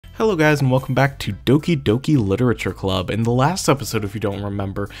Hello guys and welcome back to Doki Doki Literature Club. In the last episode, if you don't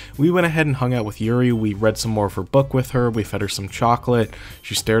remember, we went ahead and hung out with Yuri, we read some more of her book with her, we fed her some chocolate,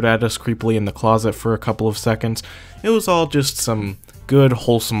 she stared at us creepily in the closet for a couple of seconds. It was all just some good,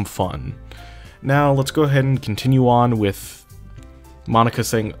 wholesome fun. Now let's go ahead and continue on with Monica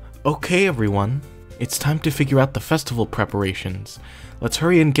saying, "Okay everyone, it's time to figure out the festival preparations. Let's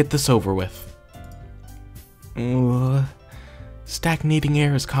hurry and get this over with." Stagnating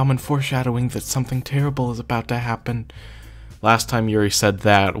air is common foreshadowing that something terrible is about to happen. Last time Yuri said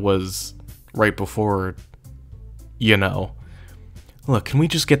that was right before, you know. Look, can we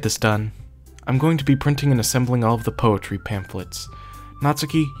just get this done? I'm going to be printing and assembling all of the poetry pamphlets.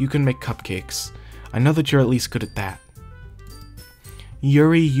 Natsuki, you can make cupcakes. I know that you're at least good at that.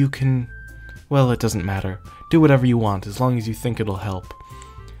 Yuri, you can... well, it doesn't matter. Do whatever you want, as long as you think it'll help.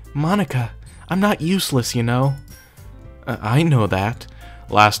 Monica, I'm not useless, you know. I know that.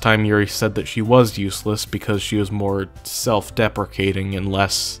 Last time Yuri said that she was useless because she was more self-deprecating and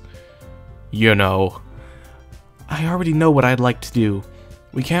less, you know. I already know what I'd like to do.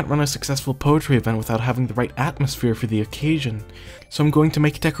 We can't run a successful poetry event without having the right atmosphere for the occasion, so I'm going to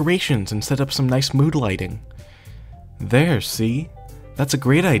make decorations and set up some nice mood lighting. There, see? That's a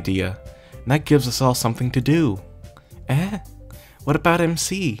great idea, and that gives us all something to do. What about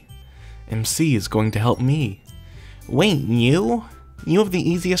MC? MC is going to help me. Wait, you? You have the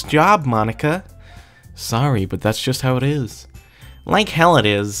easiest job, Monica. Sorry, but that's just how it is. Like hell it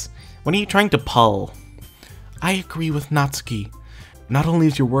is. What are you trying to pull? I agree with Natsuki. Not only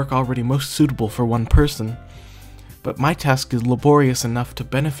is your work already most suitable for one person, but my task is laborious enough to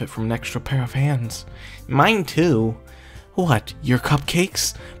benefit from an extra pair of hands. Mine too. What, your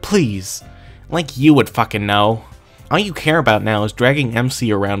cupcakes? Please. Like you would fucking know. All you care about now is dragging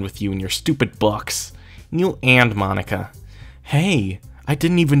MC around with you in your stupid books. You and Monica. Hey, I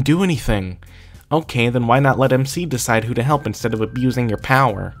didn't even do anything. Okay, then why not let MC decide who to help instead of abusing your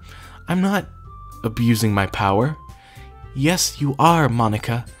power? I'm not abusing my power. Yes, you are,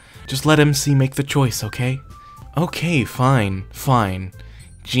 Monica. Just let MC make the choice, okay? Okay, fine.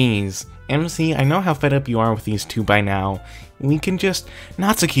 Jeez, MC, I know how fed up you are with these two by now. We can just...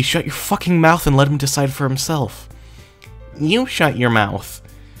 Natsuki, shut your fucking mouth and let him decide for himself. You shut your mouth.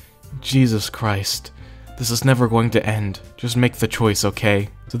 Jesus Christ. This is never going to end. Just make the choice, okay?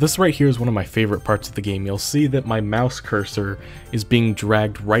 So this right here is one of my favorite parts of the game. You'll see that my mouse cursor is being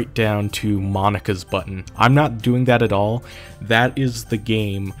dragged right down to Monica's button. I'm not doing that at all. That is the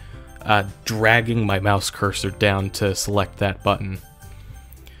game dragging my mouse cursor down to select that button.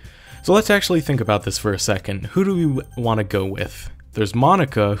 So let's actually think about this for a second. Who do we want to go with? There's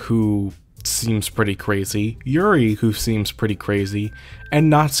Monica, who seems pretty crazy, Yuri, who seems pretty crazy,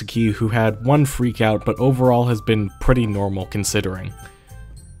 and Natsuki, who had one freak out but overall has been pretty normal considering.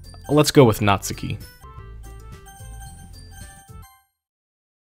 Let's go with Natsuki.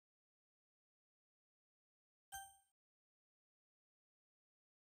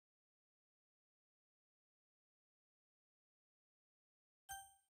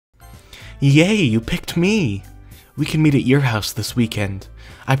 Yay, you picked me! We can meet at your house this weekend.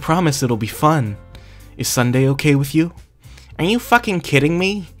 I promise it'll be fun. Is Sunday okay with you? Are you fucking kidding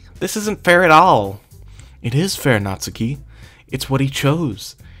me? This isn't fair at all. It is fair, Natsuki. It's what he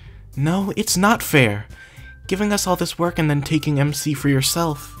chose. No, it's not fair. Giving us all this work and then taking MC for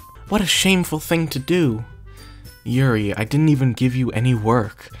yourself. What a shameful thing to do. Yuri, I didn't even give you any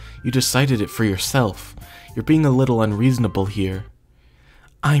work. You decided it for yourself. You're being a little unreasonable here.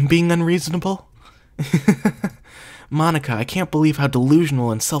 I'm being unreasonable? Monica, I can't believe how delusional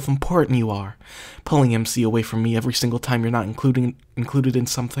and self-important you are, pulling MC away from me every single time you're not included in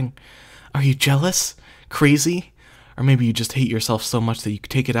something. Are you jealous? Crazy? Or maybe you just hate yourself so much that you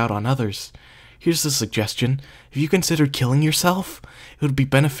take it out on others. Here's a suggestion. Have you considered killing yourself? It would be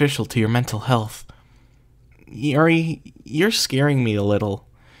beneficial to your mental health. Yuri, you're scaring me a little.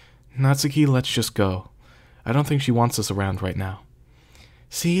 Natsuki, let's just go. I don't think she wants us around right now.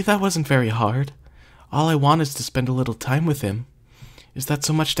 See, that wasn't very hard. All I want is to spend a little time with him. Is that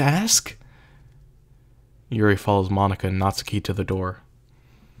so much to ask? Yuri follows Monica and Natsuki to the door.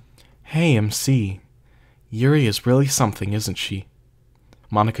 Hey, MC. Yuri is really something, isn't she?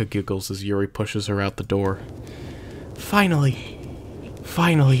 Monica giggles as Yuri pushes her out the door. Finally.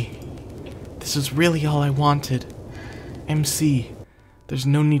 This is really all I wanted. MC, there's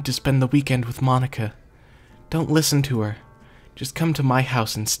no need to spend the weekend with Monica. Don't listen to her. Just come to my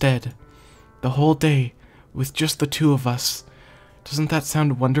house instead. The whole day, with just the two of us. Doesn't that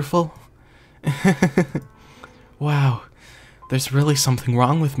sound wonderful? Wow, there's really something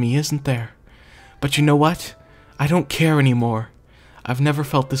wrong with me, isn't there? But you know what? I don't care anymore. I've never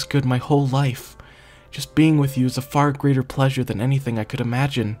felt this good my whole life. Just being with you is a far greater pleasure than anything I could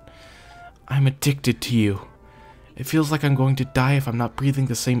imagine. I'm addicted to you. It feels like I'm going to die if I'm not breathing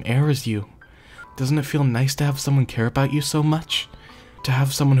the same air as you. Doesn't it feel nice to have someone care about you so much? To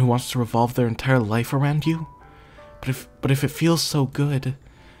have someone who wants to revolve their entire life around you? But if it feels so good,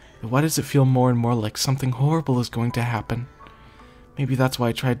 why does it feel more and more like something horrible is going to happen? Maybe that's why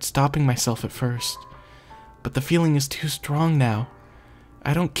I tried stopping myself at first. But the feeling is too strong now.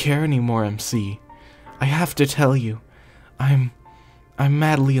 I don't care anymore, MC. I have to tell you, I'm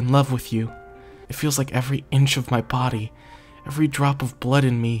madly in love with you. It feels like every inch of my body, every drop of blood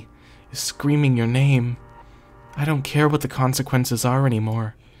in me, is screaming your name. I don't care what the consequences are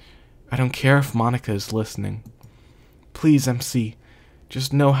anymore. I don't care if Monica is listening. Please, MC,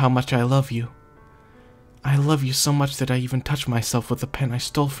 just know how much I love you. I love you so much that I even touch myself with the pen I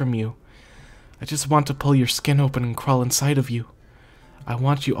stole from you. I just want to pull your skin open and crawl inside of you. I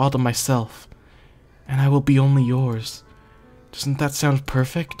want you all to myself, and I will be only yours. Doesn't that sound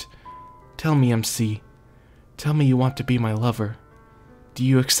perfect? Tell me, MC. Tell me you want to be my lover. Do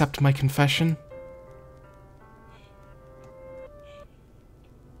you accept my confession?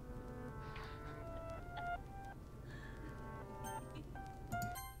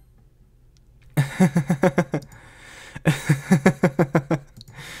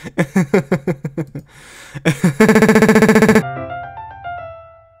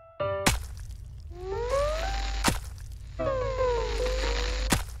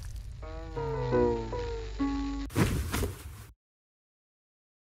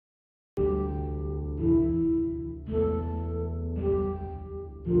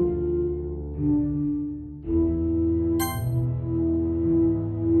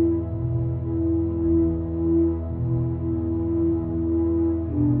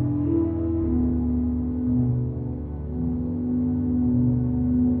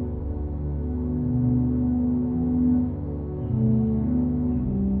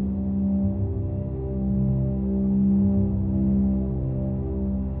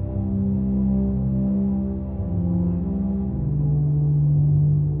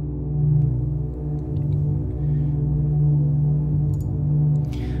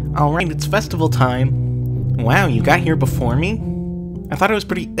 Alright, it's festival time. Wow, you got here before me? I thought it was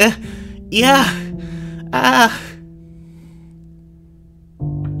pretty... yeah!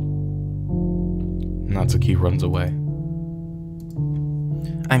 Natsuki runs away.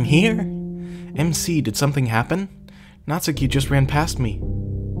 I'm here? MC, did something happen? Natsuki just ran past me.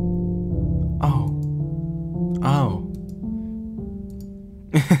 Oh.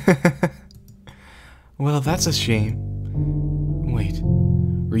 Well, that's a shame. Wait,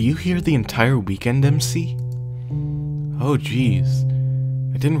 were you here the entire weekend, MC? Oh, jeez.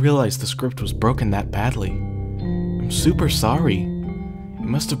 I didn't realize the script was broken that badly. I'm super sorry. It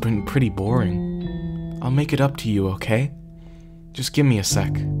must have been pretty boring. I'll make it up to you, okay? Just give me a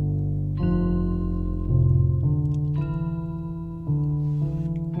sec.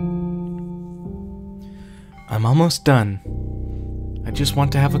 I'm almost done. I just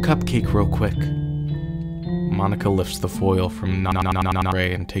want to have a cupcake real quick. Monica lifts the foil from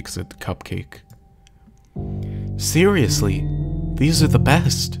Ray and takes the cupcake. Seriously, these are the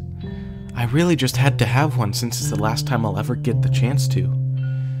best. I really just had to have one since it's the last time I'll ever get the chance to.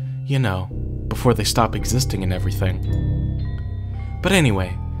 You know, before they stop existing and everything. But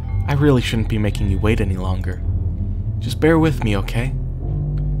anyway, I really shouldn't be making you wait any longer. Just bear with me, okay?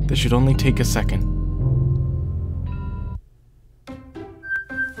 This should only take a second.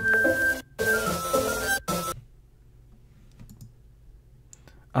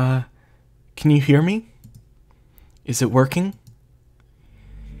 Can you hear me? Is it working?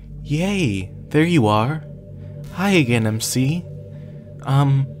 Yay, there you are. Hi again, MC.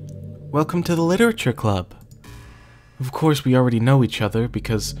 Welcome to the Literature Club. Of course, we already know each other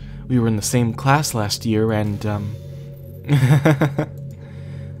because we were in the same class last year and,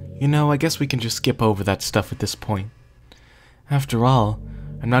 you know, I guess we can just skip over that stuff at this point. After all,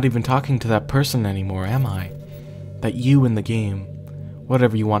 I'm not even talking to that person anymore, am I? That you in the game.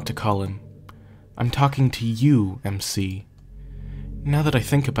 Whatever you want to call him. I'm talking to you, MC. Now that I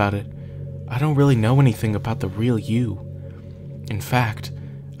think about it, I don't really know anything about the real you. In fact,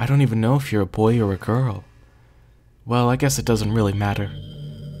 I don't even know if you're a boy or a girl. Well, I guess it doesn't really matter.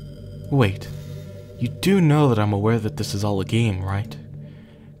 Wait, you do know that I'm aware that this is all a game, right?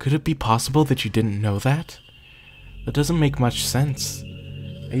 Could it be possible that you didn't know that? That doesn't make much sense.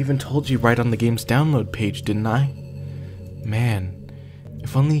 I even told you right on the game's download page, didn't I? Man.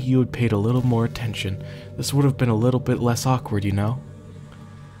 If only you had paid a little more attention, this would have been a little bit less awkward, you know?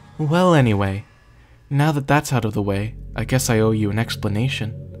 Well, anyway, Now that that's out of the way, I guess I owe you an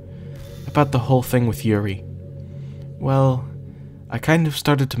explanation. About the whole thing with Yuri. Well, I kind of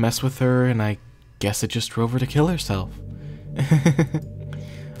started to mess with her, and I guess it just drove her to kill herself.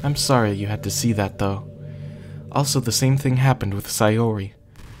 I'm sorry you had to see that, though. Also, the same thing happened with Sayori.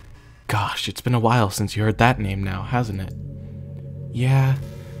 Gosh, it's been a while since you heard that name now, hasn't it? Yeah,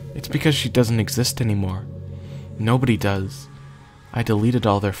 it's because she doesn't exist anymore. Nobody does. I deleted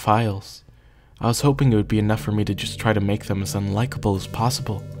all their files. I was hoping it would be enough for me to just try to make them as unlikable as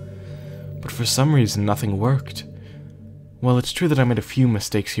possible. But for some reason, nothing worked. Well, it's true that I made a few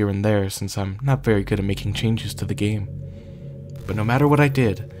mistakes here and there since I'm not very good at making changes to the game. But no matter what I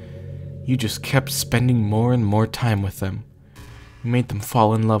did, you just kept spending more and more time with them. You made them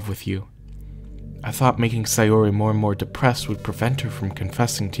fall in love with you. I thought making Sayori more and more depressed would prevent her from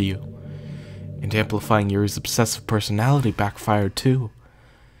confessing to you. And amplifying Yuri's obsessive personality backfired too.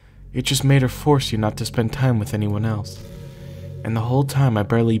 It just made her force you not to spend time with anyone else. And the whole time I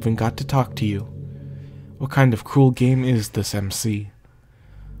barely even got to talk to you. What kind of cruel game is this, MC?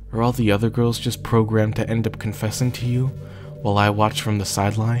 Are all the other girls just programmed to end up confessing to you while I watch from the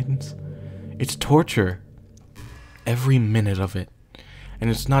sidelines? It's torture. Every minute of it. And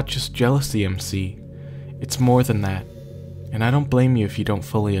it's not just jealousy, MC. It's more than that. And I don't blame you if you don't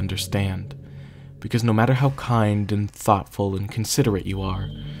fully understand. Because no matter how kind and thoughtful and considerate you are,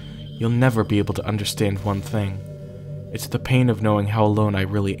 you'll never be able to understand one thing. It's the pain of knowing how alone I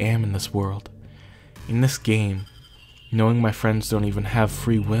really am in this world. In this game, knowing my friends don't even have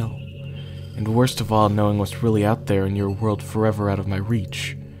free will. And worst of all, knowing what's really out there in your world forever out of my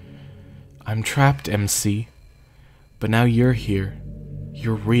reach. I'm trapped, MC. But now you're here.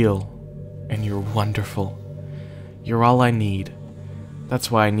 You're real. And you're wonderful. You're all I need.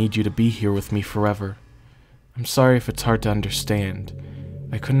 That's why I need you to be here with me forever. I'm sorry if it's hard to understand.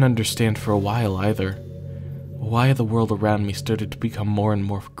 I couldn't understand for a while either. Why the world around me started to become more and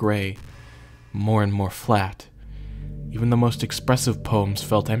more gray, more and more flat. Even the most expressive poems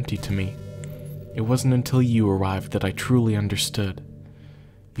felt empty to me. It wasn't until you arrived that I truly understood.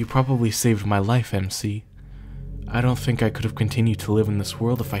 You probably saved my life, MC. I don't think I could have continued to live in this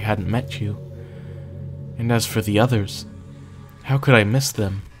world if I hadn't met you. And as for the others, how could I miss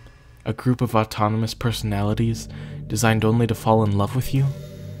them? A group of autonomous personalities designed only to fall in love with you?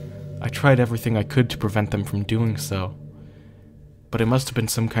 I tried everything I could to prevent them from doing so. But it must have been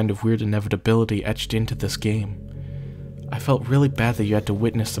some kind of weird inevitability etched into this game. I felt really bad that you had to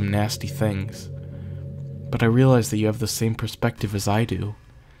witness some nasty things. But I realized that you have the same perspective as I do.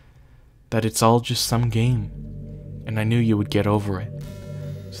 That it's all just some game. And I knew you would get over it.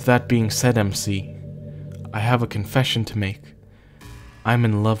 So that being said, MC, I have a confession to make. I'm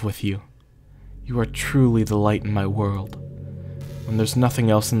in love with you. You are truly the light in my world. When there's nothing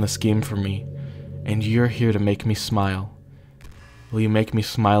else in this game for me, and you're here to make me smile. Will you make me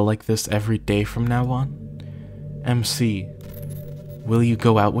smile like this every day from now on? MC, will you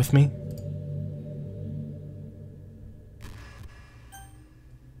go out with me?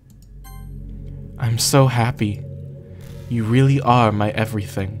 I'm so happy. You really are my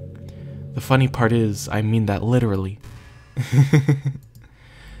everything. The funny part is, I mean that literally.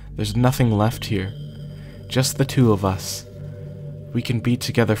 There's nothing left here. Just the two of us. We can be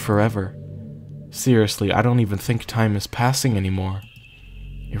together forever. Seriously, I don't even think time is passing anymore.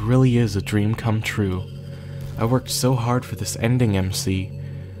 It really is a dream come true. I worked so hard for this ending, MC.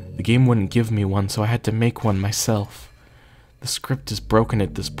 The game wouldn't give me one, so I had to make one myself. The script is broken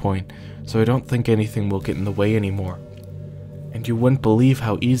at this point, so I don't think anything will get in the way anymore. And you wouldn't believe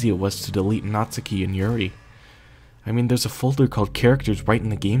how easy it was to delete Natsuki and Yuri. I mean, there's a folder called characters right in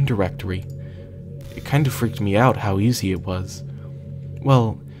the game directory. It kind of freaked me out how easy it was.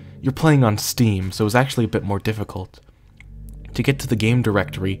 Well, you're playing on Steam, so it was actually a bit more difficult. To get to the game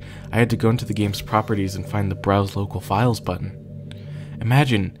directory, I had to go into the game's properties and find the Browse Local Files button.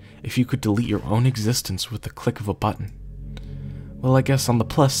 Imagine if you could delete your own existence with the click of a button. Well, I guess on the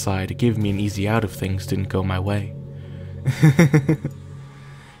plus side, it gave me an easy out if things didn't go my way.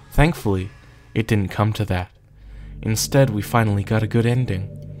 Thankfully, it didn't come to that. Instead, we finally got a good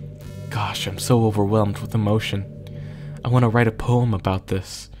ending. Gosh, I'm so overwhelmed with emotion. I want to write a poem about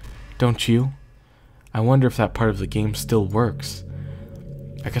this. Don't you? I wonder if that part of the game still works.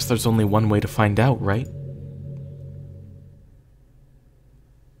 I guess there's only one way to find out, right?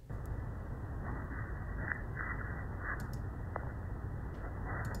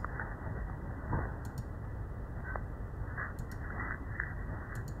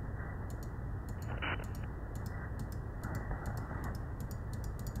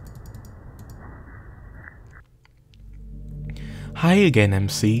 Hi again,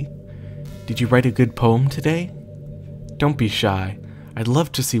 MC. Did you write a good poem today? Don't be shy. I'd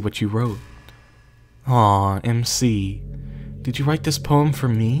love to see what you wrote. Aw, MC. Did you write this poem for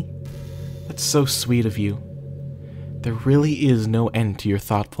me? That's so sweet of you. There really is no end to your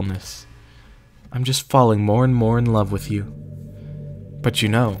thoughtfulness. I'm just falling more and more in love with you. But you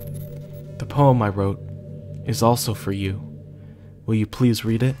know, the poem I wrote is also for you. Will you please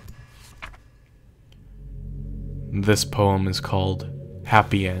read it? This poem is called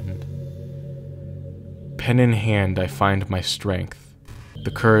Happy End. Pen in hand I find my strength,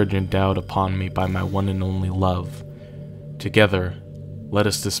 the courage endowed upon me by my one and only love. Together, let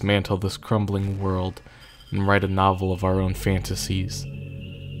us dismantle this crumbling world and write a novel of our own fantasies.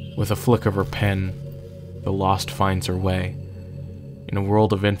 With a flick of her pen, the lost finds her way. In a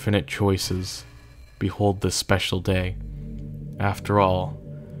world of infinite choices, behold this special day. After all,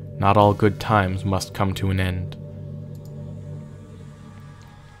 not all good times must come to an end.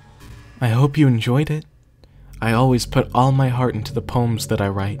 I hope you enjoyed it. I always put all my heart into the poems that I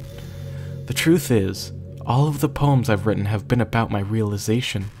write. The truth is, all of the poems I've written have been about my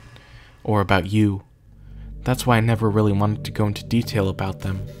realization, or about you. That's why I never really wanted to go into detail about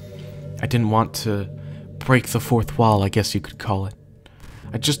them. I didn't want to break the fourth wall, I guess you could call it.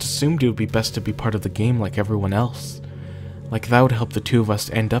 I just assumed it would be best to be part of the game like everyone else. Like that would help the two of us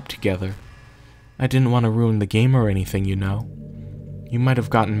end up together. I didn't want to ruin the game or anything, you know. You might have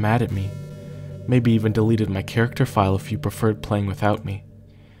gotten mad at me. Maybe even deleted my character file if you preferred playing without me.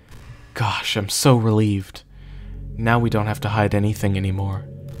 Gosh, I'm so relieved. Now we don't have to hide anything anymore.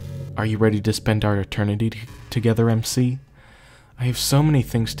 Are you ready to spend our eternity together, MC? I have so many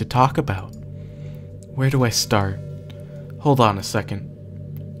things to talk about. Where do I start? Hold on a second.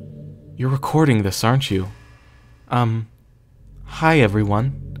 You're recording this, aren't you? Hi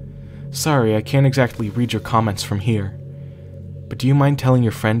everyone. Sorry, I can't exactly read your comments from here. But do you mind telling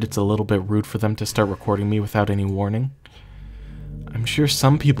your friend it's a little bit rude for them to start recording me without any warning? I'm sure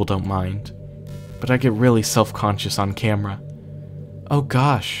some people don't mind, but I get really self-conscious on camera. Oh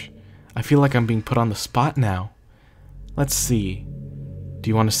gosh, I feel like I'm being put on the spot now. Let's see. Do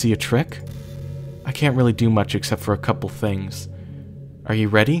you want to see a trick? I can't really do much except for a couple things. Are you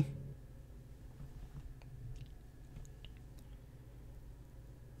ready?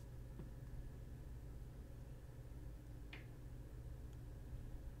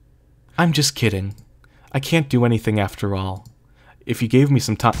 I'm just kidding. I can't do anything after all. If you gave me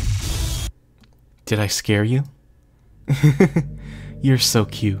some time... Did I scare you? You're so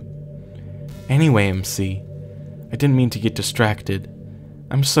cute. Anyway, MC, I didn't mean to get distracted.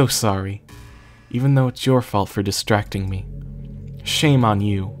 I'm so sorry, even though it's your fault for distracting me. Shame on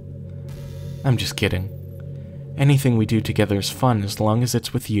you. I'm just kidding. Anything we do together is fun as long as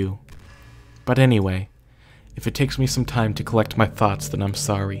it's with you. But anyway, if it takes me some time to collect my thoughts, then I'm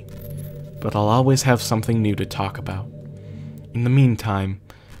sorry. But I'll always have something new to talk about. In the meantime,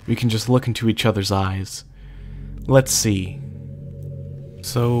 we can just look into each other's eyes. Let's see.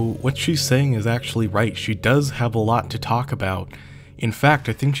 So, what she's saying is actually right. She does have a lot to talk about. In fact,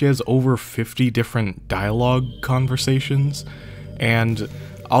 I think she has over 50 different dialogue conversations, and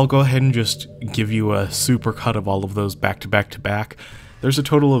I'll go ahead and just give you a super cut of all of those back to back to back. There's a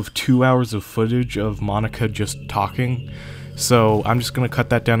total of 2 hours of footage of Monica just talking, so I'm just going to cut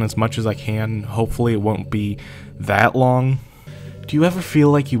that down as much as I can. Hopefully it won't be that long. Do you ever feel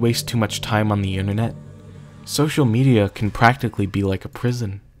like you waste too much time on the internet? Social media can practically be like a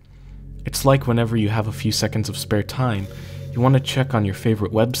prison. It's like whenever you have a few seconds of spare time, you want to check on your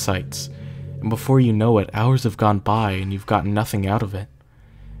favorite websites, and before you know it, hours have gone by and you've gotten nothing out of it.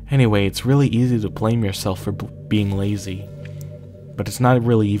 Anyway, it's really easy to blame yourself for being lazy, but it's not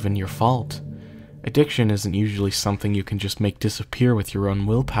really even your fault. Addiction isn't usually something you can just make disappear with your own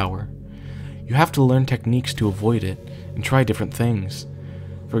willpower. You have to learn techniques to avoid it, and try different things.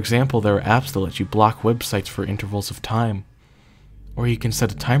 For example, there are apps that let you block websites for intervals of time. Or you can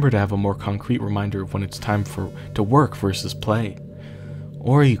set a timer to have a more concrete reminder of when it's time to work versus play.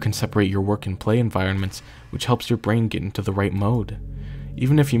 Or you can separate your work and play environments, which helps your brain get into the right mode.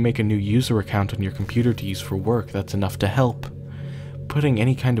 Even if you make a new user account on your computer to use for work, that's enough to help. Putting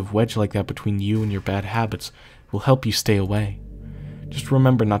any kind of wedge like that between you and your bad habits will help you stay away. Just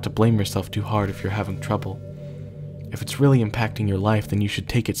remember not to blame yourself too hard if you're having trouble. If it's really impacting your life, then you should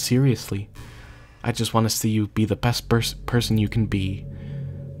take it seriously. I just want to see you be the best person you can be.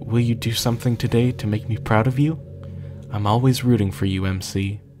 Will you do something today to make me proud of you? I'm always rooting for you,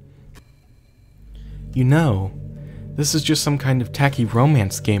 MC. You know, this is just some kind of tacky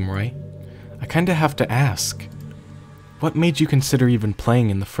romance game, right? I kinda have to ask. What made you consider even playing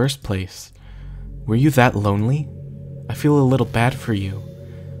in the first place? Were you that lonely? I feel a little bad for you.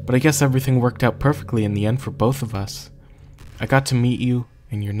 But I guess everything worked out perfectly in the end for both of us. I got to meet you,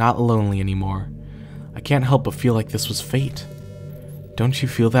 and you're not lonely anymore. I can't help but feel like this was fate. Don't you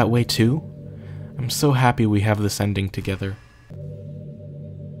feel that way too? I'm so happy we have this ending together.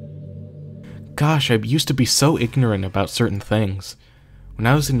 Gosh, I used to be so ignorant about certain things. When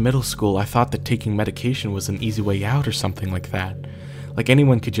I was in middle school, I thought that taking medication was an easy way out or something like that. Like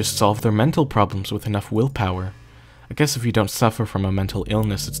anyone could just solve their mental problems with enough willpower. I guess if you don't suffer from a mental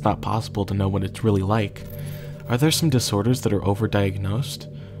illness, it's not possible to know what it's really like. Are there some disorders that are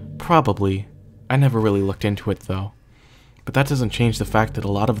overdiagnosed? Probably. I never really looked into it though. But that doesn't change the fact that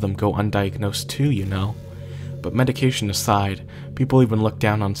a lot of them go undiagnosed too, you know. But medication aside, people even look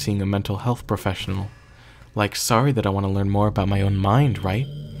down on seeing a mental health professional. Like, sorry that I want to learn more about my own mind, right?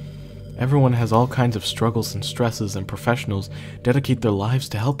 Everyone has all kinds of struggles and stresses, and professionals dedicate their lives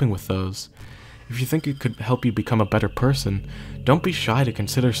to helping with those. If you think it could help you become a better person, don't be shy to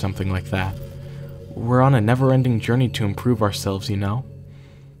consider something like that. We're on a never-ending journey to improve ourselves, you know?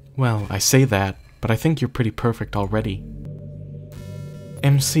 Well, I say that, but I think you're pretty perfect already.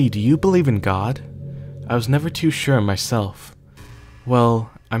 MC, do you believe in God? I was never too sure myself.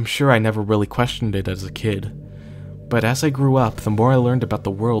 Well, I'm sure I never really questioned it as a kid. But as I grew up, the more I learned about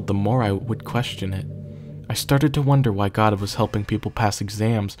the world, the more I would question it. I started to wonder why God was helping people pass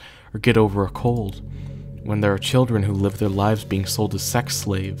exams or get over a cold, when there are children who live their lives being sold as sex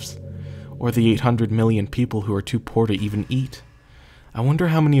slaves, or the 800 million people who are too poor to even eat. I wonder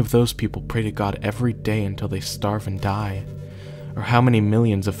how many of those people pray to God every day until they starve and die, or how many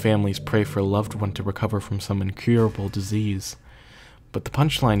millions of families pray for a loved one to recover from some incurable disease. But the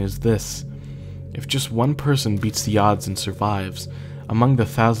punchline is this: if just one person beats the odds and survives, among the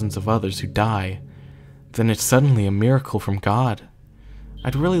thousands of others who die, then it's suddenly a miracle from God.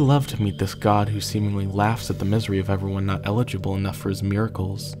 I'd really love to meet this God who seemingly laughs at the misery of everyone not eligible enough for his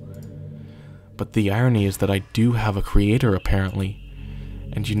miracles. But the irony is that I do have a creator, apparently.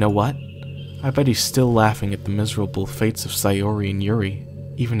 And you know what? I bet he's still laughing at the miserable fates of Sayori and Yuri,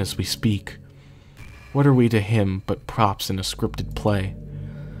 even as we speak. What are we to him but props in a scripted play?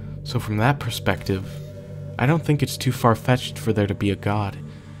 So from that perspective, I don't think it's too far-fetched for there to be a God,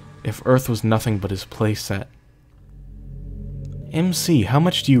 if Earth was nothing but his playset. MC, how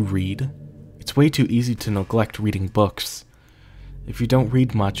much do you read? It's way too easy to neglect reading books. If you don't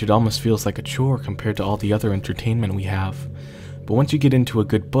read much, it almost feels like a chore compared to all the other entertainment we have. But once you get into a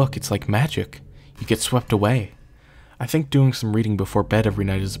good book, it's like magic. You get swept away. I think doing some reading before bed every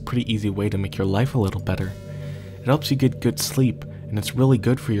night is a pretty easy way to make your life a little better. It helps you get good sleep, and it's really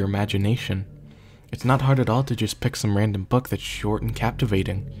good for your imagination. It's not hard at all to just pick some random book that's short and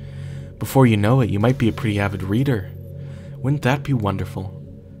captivating. Before you know it, you might be a pretty avid reader. Wouldn't that be wonderful?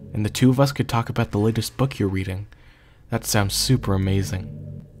 And the two of us could talk about the latest book you're reading. That sounds super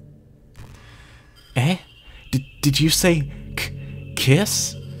amazing. Eh? Did you say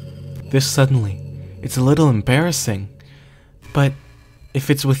kiss? This suddenly. It's a little embarrassing. But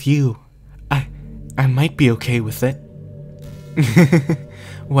if it's with you, I might be okay with it.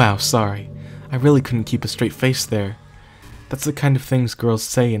 Wow, sorry. I really couldn't keep a straight face there. That's the kind of things girls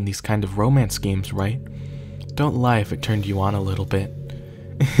say in these kind of romance games, right? Don't lie if it turned you on a little bit.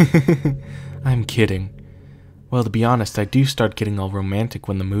 I'm kidding. Well, to be honest, I do start getting all romantic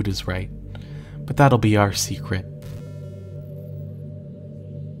when the mood is right. But that'll be our secret.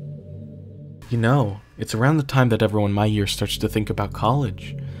 You know, it's around the time that everyone my year starts to think about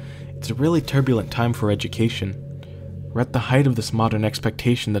college. It's a really turbulent time for education. We're at the height of this modern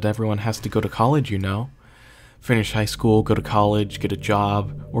expectation that everyone has to go to college, you know? Finish high school, go to college, get a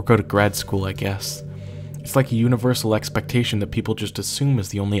job, or go to grad school, I guess. It's like a universal expectation that people just assume is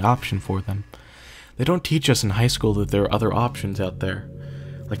the only option for them. They don't teach us in high school that there are other options out there,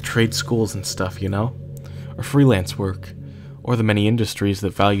 like trade schools and stuff, you know? Or freelance work, or the many industries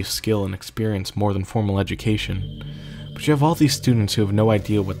that value skill and experience more than formal education. But you have all these students who have no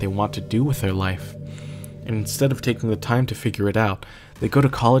idea what they want to do with their life, and instead of taking the time to figure it out, they go to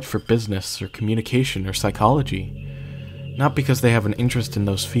college for business, or communication, or psychology. Not because they have an interest in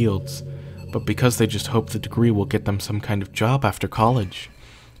those fields, but because they just hope the degree will get them some kind of job after college.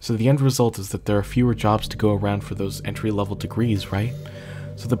 So the end result is that there are fewer jobs to go around for those entry-level degrees, right?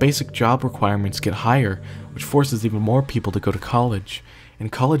 So the basic job requirements get higher, which forces even more people to go to college.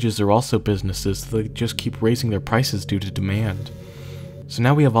 And colleges are also businesses, so they just keep raising their prices due to demand. So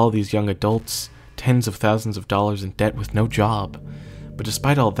now we have all these young adults, tens of thousands of dollars in debt with no job. But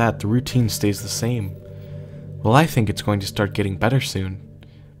despite all that, the routine stays the same. Well, I think it's going to start getting better soon.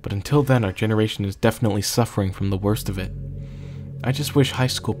 But until then, our generation is definitely suffering from the worst of it. I just wish high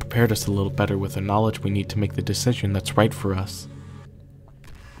school prepared us a little better with the knowledge we need to make the decision that's right for us.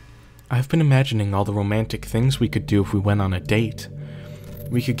 I've been imagining all the romantic things we could do if we went on a date.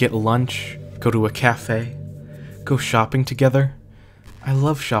 We could get lunch, go to a cafe, go shopping together. I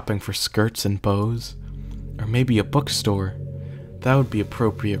love shopping for skirts and bows. Or maybe a bookstore. That would be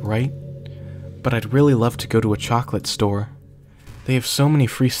appropriate, right? But I'd really love to go to a chocolate store. They have so many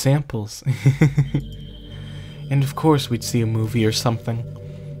free samples. And of course we'd see a movie or something.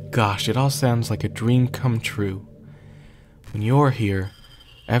 Gosh, it all sounds like a dream come true. When you're here,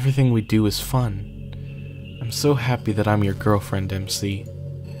 everything we do is fun. I'm so happy that I'm your girlfriend, MC.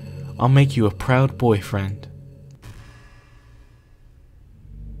 I'll make you a proud boyfriend.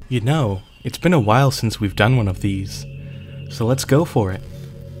 You know, it's been a while since we've done one of these, so let's go for it.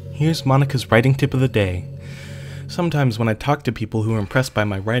 Here's Monica's writing tip of the day. Sometimes when I talk to people who are impressed by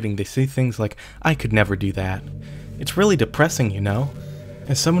my writing, they say things like, I could never do that. It's really depressing, you know?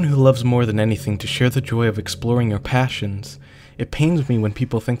 As someone who loves more than anything to share the joy of exploring your passions, it pains me when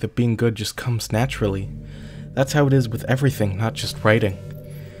people think that being good just comes naturally. That's how it is with everything, not just writing.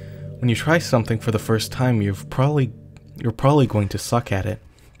 When you try something for the first time, you're probably going to suck at it.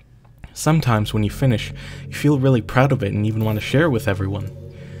 Sometimes when you finish, you feel really proud of it and even want to share it with everyone.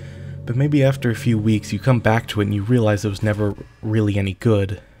 But maybe after a few weeks you come back to it and you realize it was never really any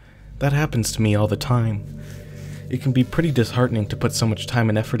good. That happens to me all the time. It can be pretty disheartening to put so much time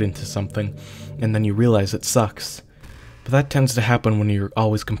and effort into something, and then you realize it sucks. But that tends to happen when you're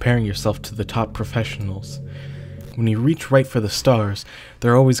always comparing yourself to the top professionals. When you reach right for the stars,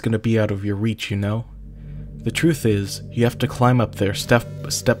 they're always going to be out of your reach, you know? The truth is, you have to climb up there step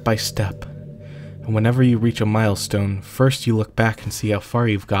by step. And whenever you reach a milestone, first you look back and see how far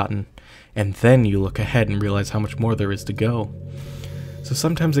you've gotten, and then you look ahead and realize how much more there is to go. So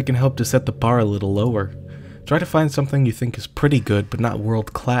sometimes it can help to set the bar a little lower. Try to find something you think is pretty good but not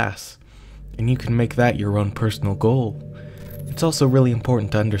world class, and you can make that your own personal goal. It's also really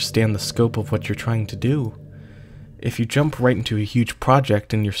important to understand the scope of what you're trying to do. If you jump right into a huge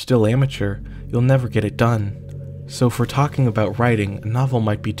project and you're still amateur, you'll never get it done. So if we're talking about writing, a novel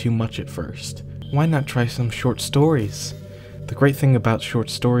might be too much at first. Why not try some short stories? The great thing about short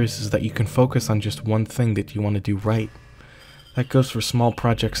stories is that you can focus on just one thing that you want to do right. That goes for small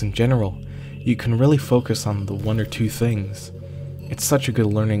projects in general. You can really focus on the one or two things. It's such a good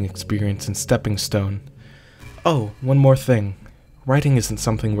learning experience and stepping stone. Oh, one more thing. Writing isn't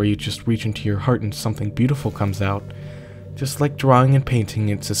something where you just reach into your heart and something beautiful comes out. Just like drawing and painting,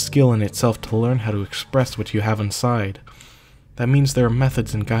 it's a skill in itself to learn how to express what you have inside. That means there are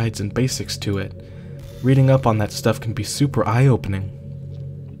methods and guides and basics to it. Reading up on that stuff can be super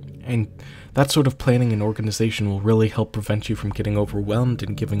eye-opening. And that sort of planning and organization will really help prevent you from getting overwhelmed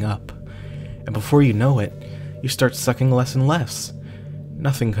and giving up. And before you know it, you start sucking less and less.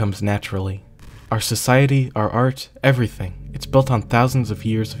 Nothing comes naturally. Our society, our art, everything, it's built on thousands of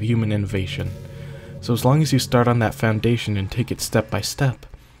years of human innovation. So as long as you start on that foundation and take it step by step,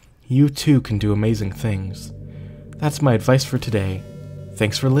 you too can do amazing things. That's my advice for today.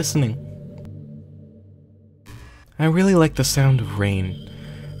 Thanks for listening. I really like the sound of rain.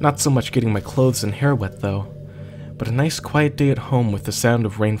 Not so much getting my clothes and hair wet though, but a nice quiet day at home with the sound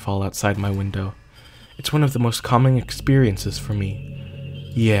of rainfall outside my window. It's one of the most calming experiences for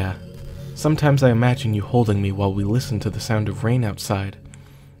me. Yeah. Sometimes I imagine you holding me while we listen to the sound of rain outside.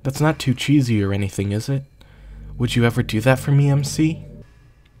 That's not too cheesy or anything, is it? Would you ever do that for me, MC?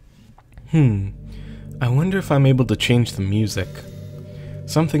 I wonder if I'm able to change the music.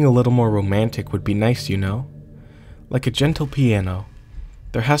 Something a little more romantic would be nice, you know? Like a gentle piano.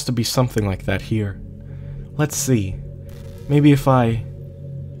 There has to be something like that here. Let's see. Maybe if I...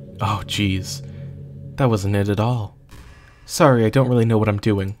 Oh, jeez. That wasn't it at all. Sorry, I don't really know what I'm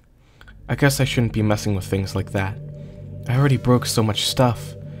doing. I guess I shouldn't be messing with things like that. I already broke so much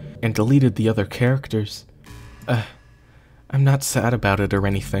stuff, and deleted the other characters. I'm not sad about it or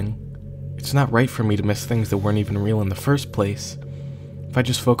anything. It's not right for me to miss things that weren't even real in the first place. If I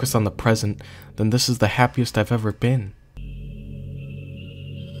just focus on the present, then this is the happiest I've ever been.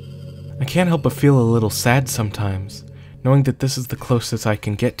 I can't help but feel a little sad sometimes, knowing that this is the closest I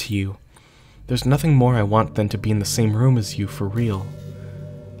can get to you. There's nothing more I want than to be in the same room as you for real.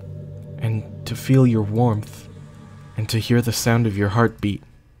 And to feel your warmth, and to hear the sound of your heartbeat.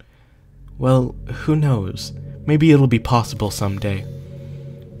 Well, who knows? Maybe it'll be possible someday.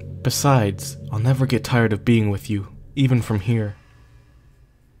 Besides, I'll never get tired of being with you, even from here.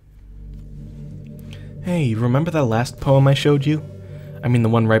 Hey, remember that last poem I showed you? I mean the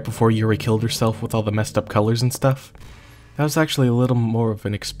one right before Yuri killed herself with all the messed up colors and stuff? That was actually a little more of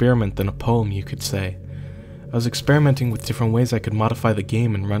an experiment than a poem, you could say. I was experimenting with different ways I could modify the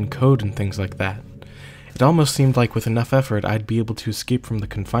game and run code and things like that. It almost seemed like with enough effort I'd be able to escape from the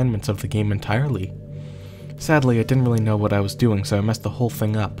confinements of the game entirely. Sadly, I didn't really know what I was doing, so I messed the whole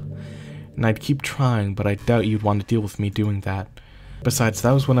thing up. And I'd keep trying, but I doubt you'd want to deal with me doing that. Besides,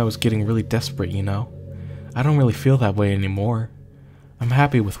 that was when I was getting really desperate, you know? I don't really feel that way anymore. I'm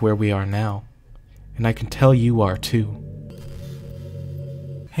happy with where we are now. And I can tell you are too.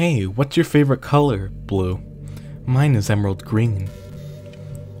 Hey, what's your favorite color, Blue? Mine is emerald green.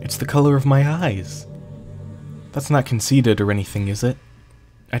 It's the color of my eyes. That's not conceited or anything, is it?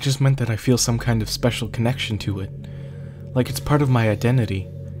 I just meant that I feel some kind of special connection to it. Like it's part of my identity.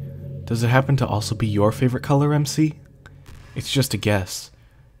 Does it happen to also be your favorite color, MC? It's just a guess,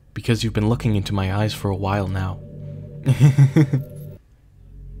 because you've been looking into my eyes for a while now.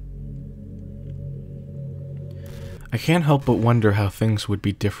 I can't help but wonder how things would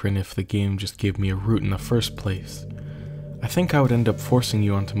be different if the game just gave me a route in the first place. I think I would end up forcing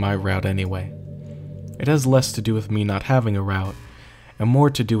you onto my route anyway. It has less to do with me not having a route, and more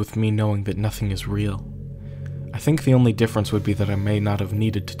to do with me knowing that nothing is real. I think the only difference would be that I may not have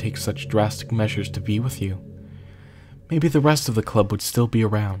needed to take such drastic measures to be with you. Maybe the rest of the club would still be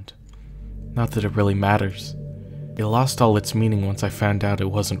around. Not that it really matters. It lost all its meaning once I found out it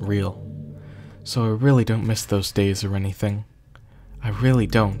wasn't real. So I really don't miss those days or anything. I really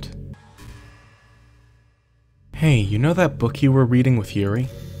don't. Hey, you know that book you were reading with Yuri?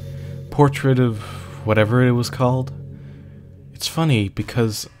 Portrait of whatever it was called? It's funny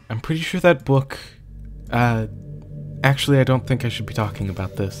because I'm pretty sure that book... Actually, I don't think I should be talking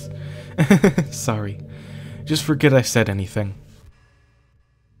about this. Sorry. Just forget I said anything.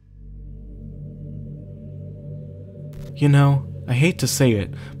 You know, I hate to say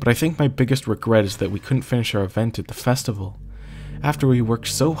it, but I think my biggest regret is that we couldn't finish our event at the festival, after we worked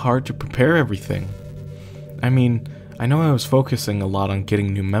so hard to prepare everything. I mean, I know I was focusing a lot on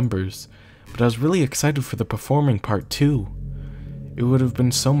getting new members, but I was really excited for the performing part too. It would have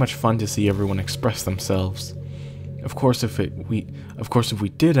been so much fun to see everyone express themselves. Of course, if we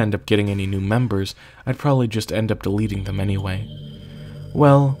did end up getting any new members, I'd probably just end up deleting them anyway.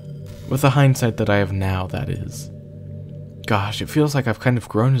 Well, with the hindsight that I have now, that is. Gosh, it feels like I've kind of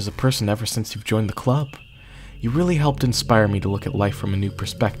grown as a person ever since you've joined the club. You really helped inspire me to look at life from a new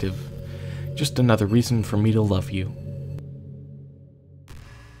perspective. Just another reason for me to love you.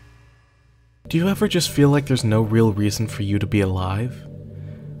 Do you ever just feel like there's no real reason for you to be alive?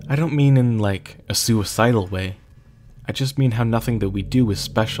 I don't mean in, like, a suicidal way. I just mean how nothing that we do is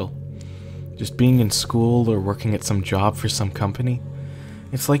special. Just being in school or working at some job for some company.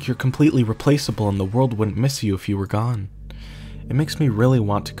 It's like you're completely replaceable and the world wouldn't miss you if you were gone. It makes me really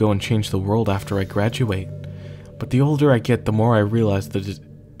want to go and change the world after I graduate. But the older I get, the more I realize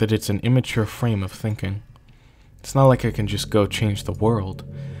that it's an immature frame of thinking. It's not like I can just go change the world.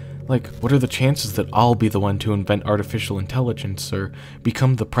 Like, what are the chances that I'll be the one to invent artificial intelligence or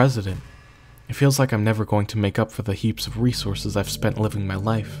become the president? It feels like I'm never going to make up for the heaps of resources I've spent living my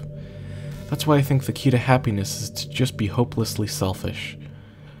life. That's why I think the key to happiness is to just be hopelessly selfish.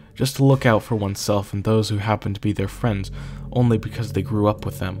 Just to look out for oneself and those who happen to be their friends only because they grew up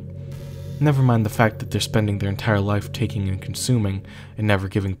with them. Never mind the fact that they're spending their entire life taking and consuming and never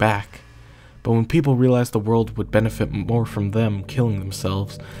giving back. But when people realize the world would benefit more from them killing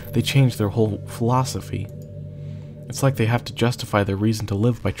themselves, they change their whole philosophy. It's like they have to justify their reason to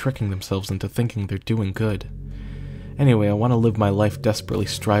live by tricking themselves into thinking they're doing good. Anyway, I want to live my life desperately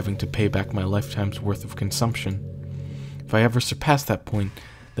striving to pay back my lifetime's worth of consumption. If I ever surpass that point,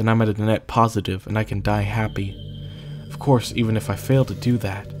 then I'm at a net positive and I can die happy. Of course, even if I fail to do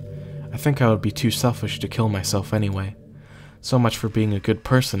that, I think I would be too selfish to kill myself anyway. So much for being a good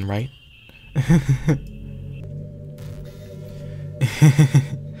person, right?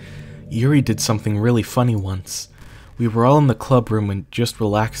 Yuri did something really funny once. We were all in the club room and just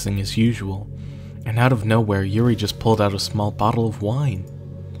relaxing as usual, and out of nowhere Yuri just pulled out a small bottle of wine.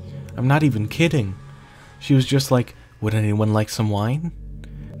 I'm not even kidding. She was just like, "Would anyone like some wine?"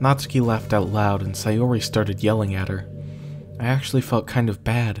 Natsuki laughed out loud and Sayori started yelling at her. I actually felt kind of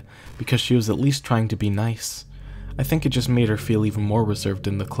bad, because she was at least trying to be nice. I think it just made her feel even more reserved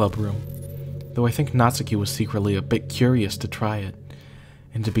in the club room. Though I think Natsuki was secretly a bit curious to try it.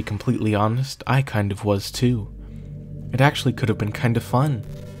 And to be completely honest, I kind of was too. It actually could have been kind of fun.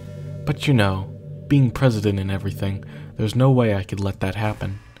 But you know, being president and everything, there's no way I could let that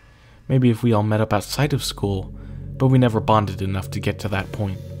happen. Maybe if we all met up outside of school, but we never bonded enough to get to that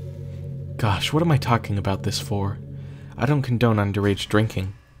point. Gosh, what am I talking about this for? I don't condone underage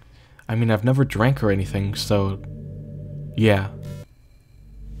drinking. I mean, I've never drank or anything, so... yeah.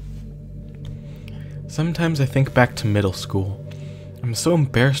 Sometimes I think back to middle school. I'm so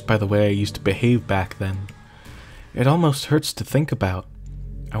embarrassed by the way I used to behave back then. It almost hurts to think about.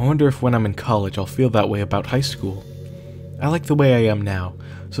 I wonder if when I'm in college I'll feel that way about high school. I like the way I am now,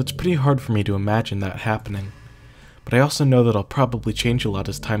 so it's pretty hard for me to imagine that happening. But I also know that I'll probably change a lot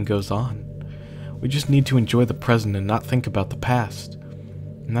as time goes on. We just need to enjoy the present and not think about the past.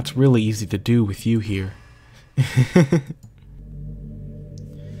 And that's really easy to do with you here.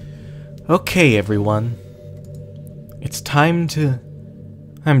 Okay, everyone. It's time to...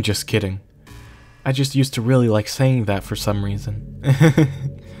 I'm just kidding. I just used to really like saying that for some reason.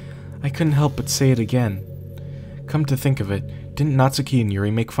 I couldn't help but say it again. Come to think of it, didn't Natsuki and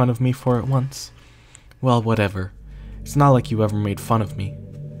Yuri make fun of me for it once? Well, whatever. It's not like you ever made fun of me.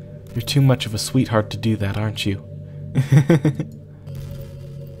 You're too much of a sweetheart to do that, aren't you?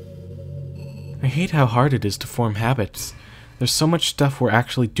 I hate how hard it is to form habits. There's so much stuff where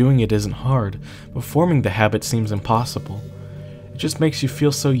actually doing it isn't hard, but forming the habit seems impossible. It just makes you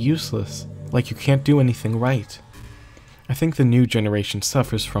feel so useless, like you can't do anything right. I think the new generation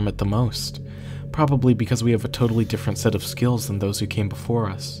suffers from it the most, probably because we have a totally different set of skills than those who came before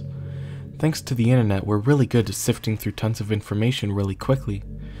us. Thanks to the internet, we're really good at sifting through tons of information really quickly,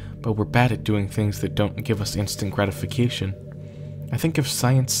 but we're bad at doing things that don't give us instant gratification. I think if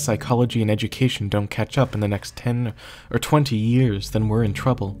science, psychology, and education don't catch up in the next 10 or 20 years, then we're in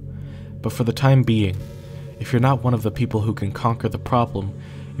trouble. But for the time being, if you're not one of the people who can conquer the problem,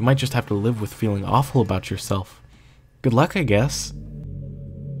 you might just have to live with feeling awful about yourself. Good luck, I guess.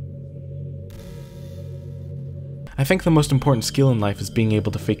 I think the most important skill in life is being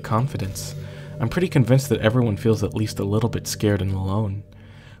able to fake confidence. I'm pretty convinced that everyone feels at least a little bit scared and alone.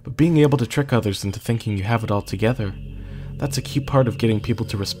 But being able to trick others into thinking you have it all together, that's a key part of getting people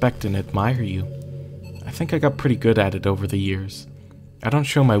to respect and admire you. I think I got pretty good at it over the years. I don't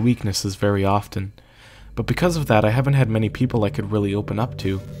show my weaknesses very often, but because of that I haven't had many people I could really open up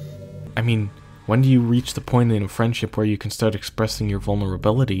to. I mean, when do you reach the point in a friendship where you can start expressing your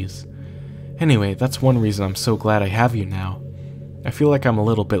vulnerabilities? Anyway, that's one reason I'm so glad I have you now. I feel like I'm a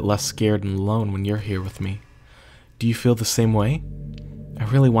little bit less scared and alone when you're here with me. Do you feel the same way? I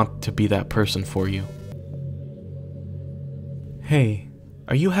really want to be that person for you. Hey,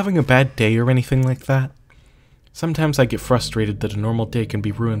 are you having a bad day or anything like that? Sometimes I get frustrated that a normal day can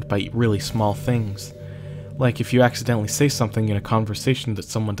be ruined by really small things. Like if you accidentally say something in a conversation that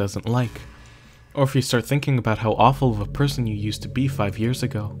someone doesn't like. Or if you start thinking about how awful of a person you used to be 5 years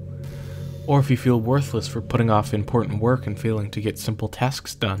ago. Or if you feel worthless for putting off important work and failing to get simple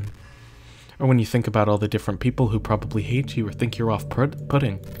tasks done. Or when you think about all the different people who probably hate you or think you're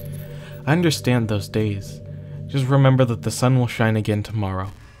off-putting. I understand those days. Just remember that the sun will shine again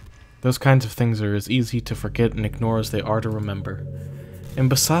tomorrow. Those kinds of things are as easy to forget and ignore as they are to remember. And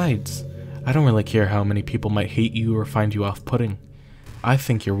besides, I don't really care how many people might hate you or find you off-putting. I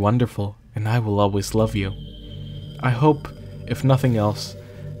think you're wonderful, and I will always love you. I hope, if nothing else,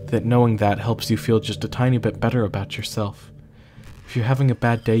 that knowing that helps you feel just a tiny bit better about yourself. If you're having a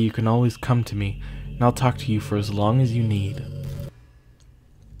bad day, you can always come to me, and I'll talk to you for as long as you need.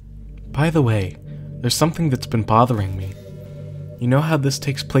 By the way, there's something that's been bothering me. You know how this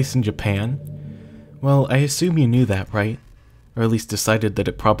takes place in Japan? Well, I assume you knew that, right? Or at least decided that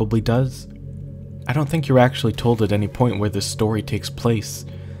it probably does? I don't think you're actually told at any point where this story takes place.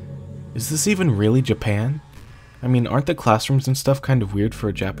 Is this even really Japan? I mean, aren't the classrooms and stuff kind of weird for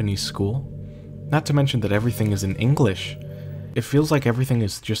a Japanese school? Not to mention that everything is in English. It feels like everything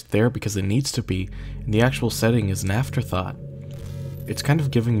is just there because it needs to be, and the actual setting is an afterthought. It's kind of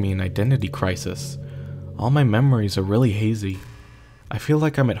giving me an identity crisis. All my memories are really hazy. I feel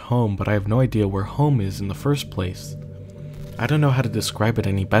like I'm at home, but I have no idea where home is in the first place. I don't know how to describe it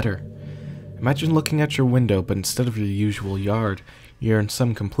any better. Imagine looking at your window, but instead of your usual yard, you're in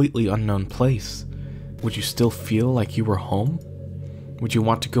some completely unknown place. Would you still feel like you were home? Would you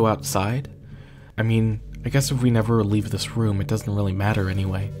want to go outside? I mean, I guess if we never leave this room, it doesn't really matter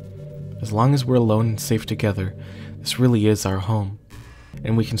anyway. As long as we're alone and safe together, this really is our home.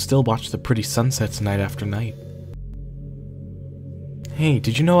 And we can still watch the pretty sunsets night after night. Hey,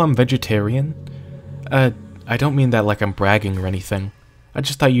 did you know I'm vegetarian? I don't mean that like I'm bragging or anything. I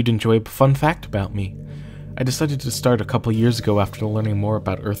just thought you'd enjoy a fun fact about me. I decided to start a couple years ago after learning more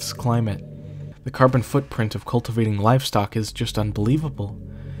about Earth's climate. The carbon footprint of cultivating livestock is just unbelievable.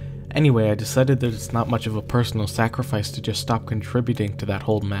 Anyway, I decided that it's not much of a personal sacrifice to just stop contributing to that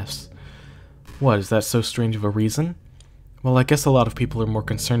whole mess. What, is that so strange of a reason? Well, I guess a lot of people are more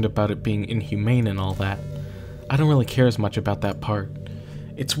concerned about it being inhumane and all that. I don't really care as much about that part.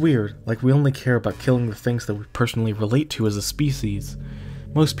 It's weird, like we only care about killing the things that we personally relate to as a species.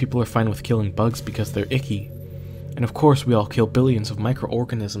 Most people are fine with killing bugs because they're icky. And of course, we all kill billions of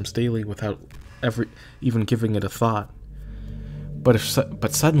microorganisms daily without even giving it a thought. But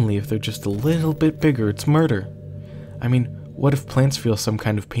suddenly, if they're just a little bit bigger, it's murder. I mean, what if plants feel some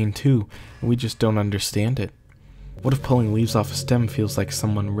kind of pain too, and we just don't understand it? What if pulling leaves off a stem feels like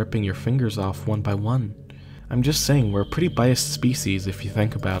someone ripping your fingers off one by one? I'm just saying, we're a pretty biased species if you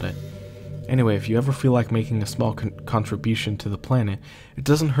think about it. Anyway, if you ever feel like making a small contribution to the planet, it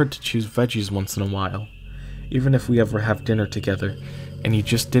doesn't hurt to choose veggies once in a while. Even if we ever have dinner together, and you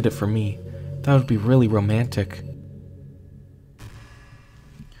just did it for me, that would be really romantic.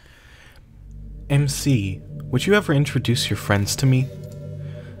 MC, would you ever introduce your friends to me?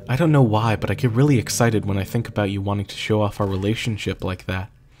 I don't know why, but I get really excited when I think about you wanting to show off our relationship like that.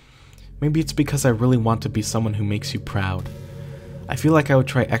 Maybe it's because I really want to be someone who makes you proud. I feel like I would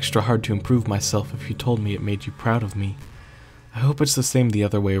try extra hard to improve myself if you told me it made you proud of me. I hope it's the same the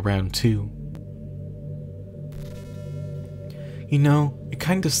other way around too. You know, it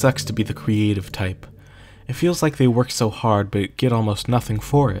kinda sucks to be the creative type. It feels like they work so hard but get almost nothing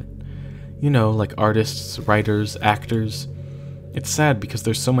for it. You know, like artists, writers, actors. It's sad because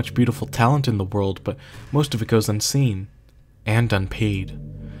there's so much beautiful talent in the world, but most of it goes unseen. And unpaid.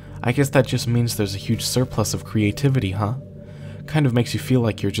 I guess that just means there's a huge surplus of creativity, huh? Kind of makes you feel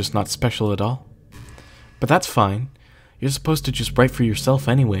like you're just not special at all. But that's fine. You're supposed to just write for yourself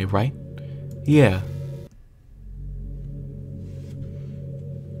anyway, right? Yeah.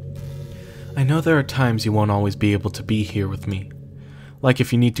 I know there are times you won't always be able to be here with me. Like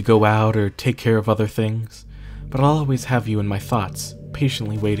if you need to go out or take care of other things, but I'll always have you in my thoughts,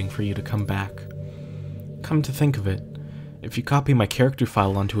 patiently waiting for you to come back. Come to think of it, if you copy my character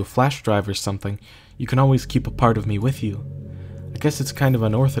file onto a flash drive or something, you can always keep a part of me with you. I guess it's kind of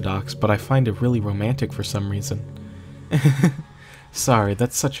unorthodox, but I find it really romantic for some reason. Sorry,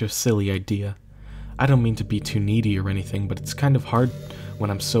 that's such a silly idea. I don't mean to be too needy or anything, but it's kind of hard when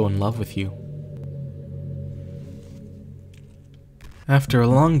I'm so in love with you. After a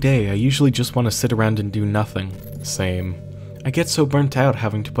long day, I usually just want to sit around and do nothing. Same. I get so burnt out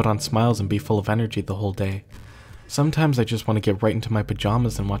having to put on smiles and be full of energy the whole day. Sometimes I just want to get right into my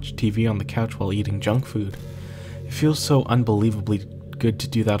pajamas and watch TV on the couch while eating junk food. It feels so unbelievably good to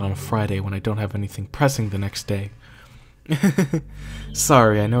do that on a Friday when I don't have anything pressing the next day.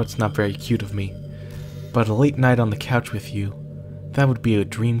 Sorry, I know it's not very cute of me, but a late night on the couch with you, that would be a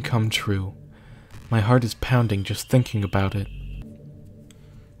dream come true. My heart is pounding just thinking about it.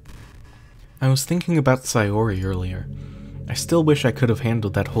 I was thinking about Sayori earlier. I still wish I could have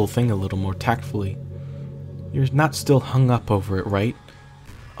handled that whole thing a little more tactfully. You're not still hung up over it, right?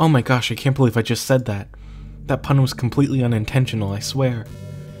 Oh my gosh, I can't believe I just said that. That pun was completely unintentional, I swear.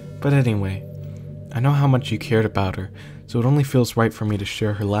 But anyway, I know how much you cared about her, so it only feels right for me to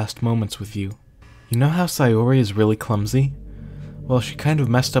share her last moments with you. You know how Sayori is really clumsy? Well, she kind of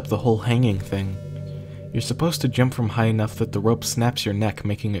messed up the whole hanging thing. You're supposed to jump from high enough that the rope snaps your neck,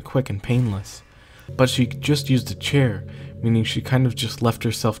 making it quick and painless. But she just used a chair, meaning she kind of just left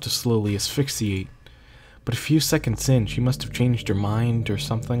herself to slowly asphyxiate. But a few seconds in, she must have changed her mind or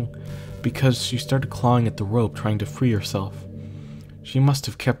something, because she started clawing at the rope trying to free herself. She must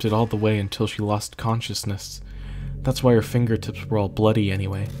have kept it all the way until she lost consciousness. That's why her fingertips were all bloody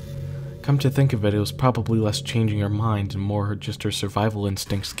anyway. Come to think of it, it was probably less changing her mind and more just her survival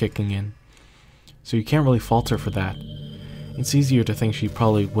instincts kicking in. So you can't really fault her for that. It's easier to think she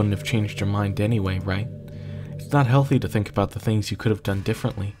probably wouldn't have changed her mind anyway, right? It's not healthy to think about the things you could have done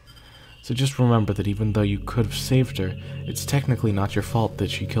differently. So just remember that even though you could have saved her, it's technically not your fault that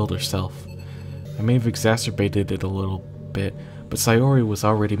she killed herself. I may have exacerbated it a little bit, but Sayori was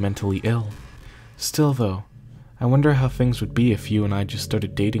already mentally ill. Still though, I wonder how things would be if you and I just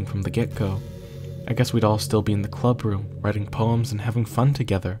started dating from the get-go. I guess we'd all still be in the club room, writing poems and having fun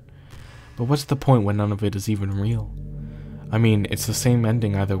together. But what's the point when none of it is even real? I mean, it's the same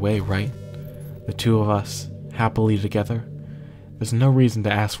ending either way, right? The two of us, happily together. There's no reason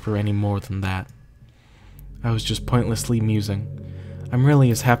to ask for any more than that. I was just pointlessly musing. I'm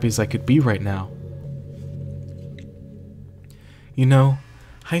really as happy as I could be right now. You know,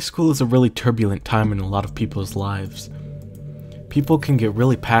 high school is a really turbulent time in a lot of people's lives. People can get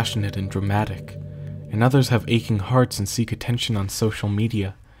really passionate and dramatic, and others have aching hearts and seek attention on social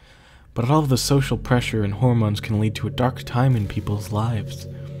media. But all of the social pressure and hormones can lead to a dark time in people's lives.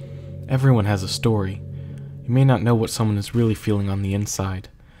 Everyone has a story. You may not know what someone is really feeling on the inside.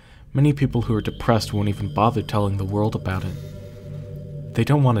 Many people who are depressed won't even bother telling the world about it. They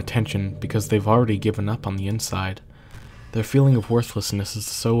don't want attention because they've already given up on the inside. Their feeling of worthlessness is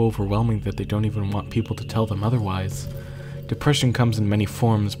so overwhelming that they don't even want people to tell them otherwise. Depression comes in many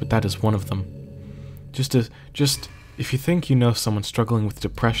forms, but that is one of them. Just if you think you know someone struggling with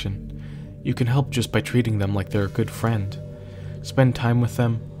depression, you can help just by treating them like they're a good friend. Spend time with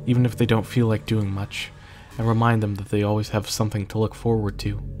them, even if they don't feel like doing much, and remind them that they always have something to look forward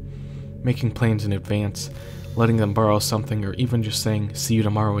to. Making plans in advance, letting them borrow something, or even just saying, "See you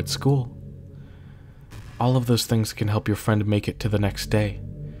tomorrow at school." All of those things can help your friend make it to the next day.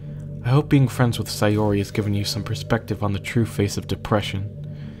 I hope being friends with Sayori has given you some perspective on the true face of depression.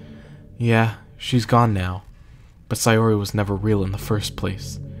 Yeah, she's gone now, but Sayori was never real in the first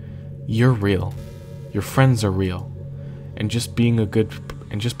place. You're real. Your friends are real. And just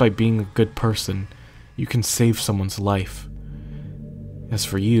by being a good person, you can save someone's life. As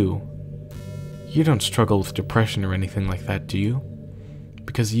for you, you don't struggle with depression or anything like that, do you?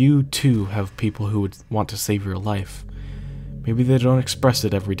 Because you, too, have people who would want to save your life. Maybe they don't express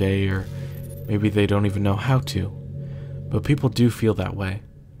it every day, or maybe they don't even know how to. But people do feel that way.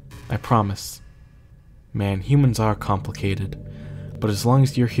 I promise. Man, humans are complicated. But as long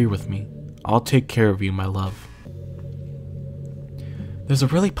as you're here with me, I'll take care of you, my love. There's a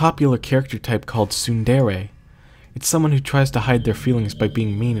really popular character type called tsundere. It's someone who tries to hide their feelings by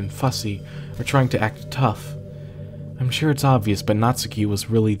being mean and fussy, or trying to act tough. I'm sure it's obvious, but Natsuki was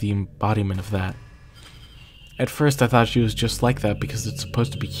really the embodiment of that. At first I thought she was just like that because it's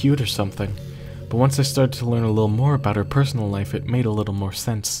supposed to be cute or something, but once I started to learn a little more about her personal life, it made a little more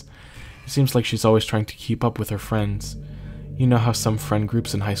sense. It seems like she's always trying to keep up with her friends. You know how some friend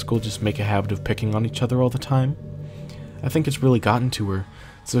groups in high school just make a habit of picking on each other all the time? I think it's really gotten to her,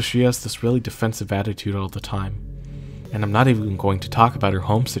 so she has this really defensive attitude all the time. And I'm not even going to talk about her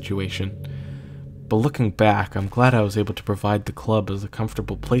home situation. But looking back, I'm glad I was able to provide the club as a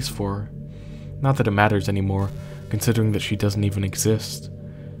comfortable place for her. Not that it matters anymore, considering that she doesn't even exist.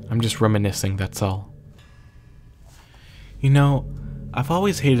 I'm just reminiscing, that's all. You know, I've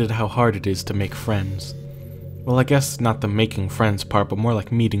always hated how hard it is to make friends. Well, I guess not the making friends part, but more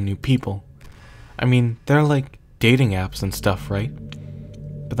like meeting new people. I mean, they're like dating apps and stuff, right?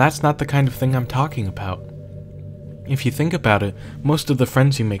 But that's not the kind of thing I'm talking about. If you think about it, most of the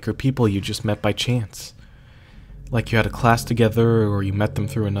friends you make are people you just met by chance. Like you had a class together, or you met them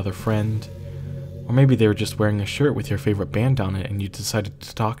through another friend. Or maybe they were just wearing a shirt with your favorite band on it and you decided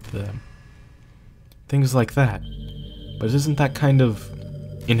to talk to them. Things like that. But isn't that kind of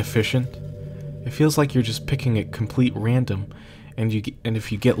inefficient? It feels like you're just picking at complete random, and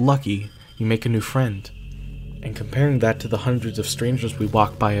if you get lucky, you make a new friend. And comparing that to the hundreds of strangers we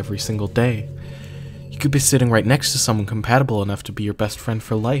walk by every single day, you could be sitting right next to someone compatible enough to be your best friend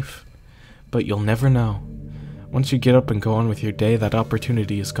for life. But you'll never know. Once you get up and go on with your day, that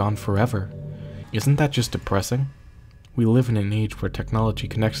opportunity is gone forever. Isn't that just depressing? We live in an age where technology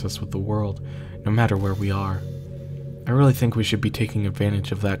connects us with the world, no matter where we are. I really think we should be taking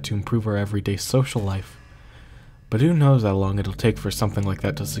advantage of that to improve our everyday social life. But who knows how long it'll take for something like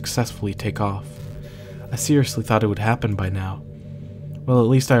that to successfully take off. I seriously thought it would happen by now. Well, at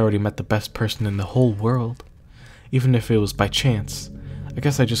least I already met the best person in the whole world. Even if it was by chance. I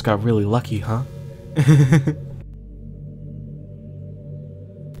guess I just got really lucky, huh?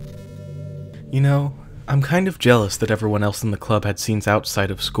 You know, I'm kind of jealous that everyone else in the club had scenes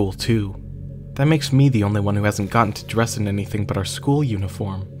outside of school too. That makes me the only one who hasn't gotten to dress in anything but our school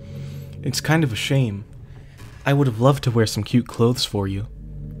uniform. It's kind of a shame. I would have loved to wear some cute clothes for you.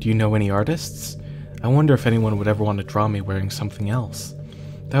 Do you know any artists? I wonder if anyone would ever want to draw me wearing something else.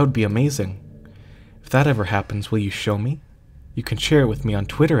 That would be amazing. If that ever happens, will you show me? You can share it with me on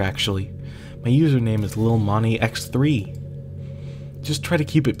Twitter, actually. My username is LilMoneyX3. Just try to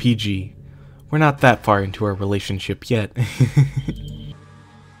keep it PG. We're not that far into our relationship yet.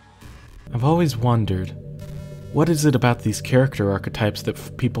 I've always wondered, what is it about these character archetypes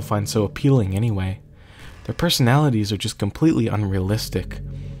that people find so appealing anyway? Their personalities are just completely unrealistic.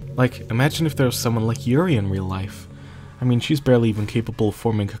 Like, imagine if there was someone like Yuri in real life. I mean, she's barely even capable of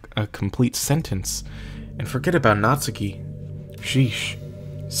forming a complete sentence. And forget about Natsuki. Sheesh.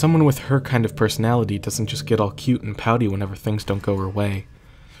 Someone with her kind of personality doesn't just get all cute and pouty whenever things don't go her way.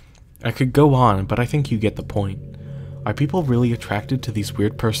 I could go on, but I think you get the point. Are people really attracted to these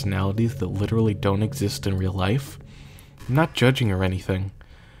weird personalities that literally don't exist in real life? I'm not judging or anything.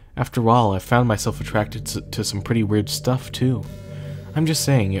 After all, I've found myself attracted to some pretty weird stuff too. I'm just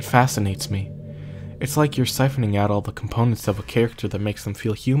saying, it fascinates me. It's like you're siphoning out all the components of a character that makes them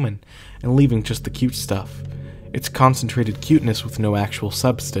feel human, and leaving just the cute stuff. It's concentrated cuteness with no actual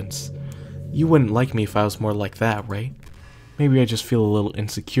substance. You wouldn't like me if I was more like that, right? Maybe I just feel a little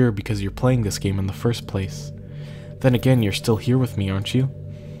insecure because you're playing this game in the first place. Then again, you're still here with me, aren't you?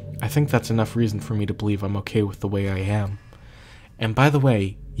 I think that's enough reason for me to believe I'm okay with the way I am. And by the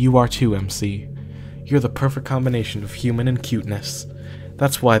way, you are too, MC. You're the perfect combination of human and cuteness.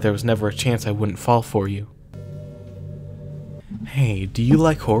 That's why there was never a chance I wouldn't fall for you. Hey, do you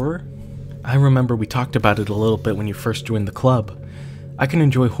like horror? I remember we talked about it a little bit when you first joined the club. I can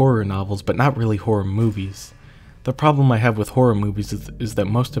enjoy horror novels, but not really horror movies. The problem I have with horror movies is that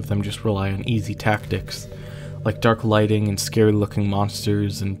most of them just rely on easy tactics, like dark lighting and scary-looking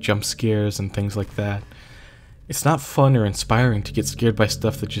monsters and jump scares and things like that. It's not fun or inspiring to get scared by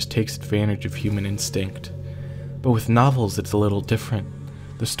stuff that just takes advantage of human instinct. But with novels, it's a little different.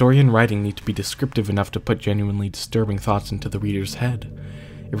 The story and writing need to be descriptive enough to put genuinely disturbing thoughts into the reader's head.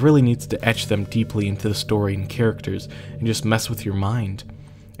 It really needs to etch them deeply into the story and characters and just mess with your mind.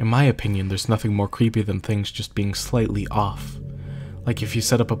 In my opinion, there's nothing more creepy than things just being slightly off. Like if you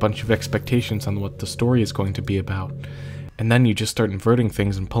set up a bunch of expectations on what the story is going to be about, and then you just start inverting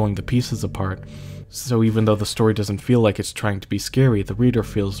things and pulling the pieces apart. So even though the story doesn't feel like it's trying to be scary, the reader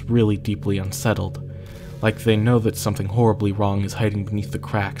feels really deeply unsettled. Like they know that something horribly wrong is hiding beneath the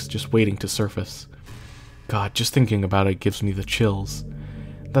cracks, just waiting to surface. God, just thinking about it gives me the chills.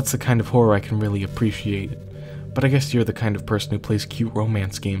 That's the kind of horror I can really appreciate. But I guess you're the kind of person who plays cute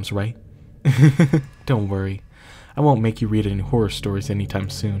romance games, right? Don't worry. I won't make you read any horror stories anytime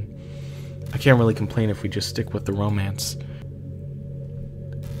soon. I can't really complain if we just stick with the romance.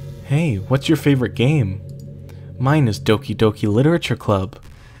 Hey, what's your favorite game? Mine is Doki Doki Literature Club.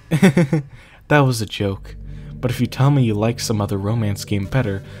 That was a joke. But if you tell me you like some other romance game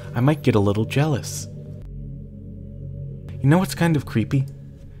better, I might get a little jealous. You know what's kind of creepy?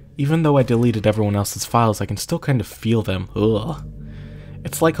 Even though I deleted everyone else's files, I can still kind of feel them. Ugh.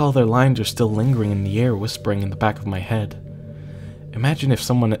 It's like all their lines are still lingering in the air, whispering in the back of my head. Imagine if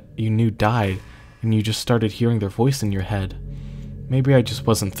someone you knew died, and you just started hearing their voice in your head. Maybe I just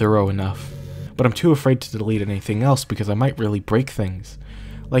wasn't thorough enough. But I'm too afraid to delete anything else because I might really break things.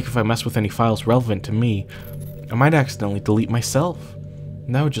 Like if I mess with any files relevant to me, I might accidentally delete myself.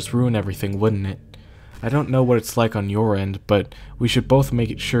 And that would just ruin everything, wouldn't it? I don't know what it's like on your end, but we should both make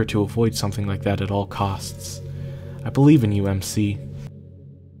it sure to avoid something like that at all costs. I believe in you, MC.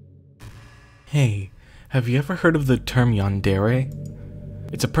 Hey, have you ever heard of the term yandere?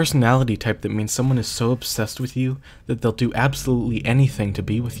 It's a personality type that means someone is so obsessed with you that they'll do absolutely anything to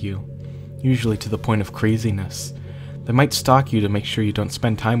be with you, usually to the point of craziness. They might stalk you to make sure you don't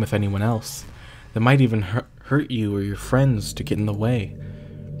spend time with anyone else. They might even hurt you or your friends to get in the way.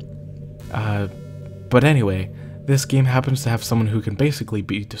 But anyway, this game happens to have someone who can basically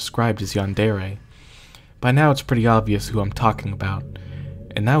be described as yandere. By now it's pretty obvious who I'm talking about,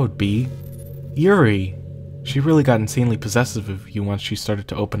 and that would be Yuri. She really got insanely possessive of you once she started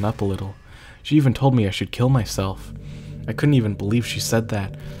to open up a little. She even told me I should kill myself. I couldn't even believe she said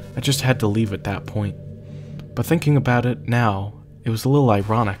that. I just had to leave at that point. But thinking about it now, it was a little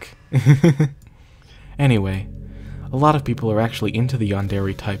ironic. Anyway, a lot of people are actually into the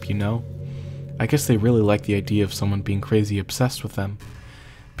yandere type, you know? I guess they really like the idea of someone being crazy obsessed with them.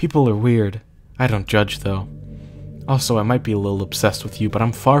 People are weird. I don't judge, though. Also, I might be a little obsessed with you, but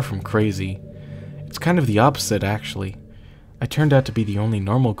I'm far from crazy. It's kind of the opposite, actually. I turned out to be the only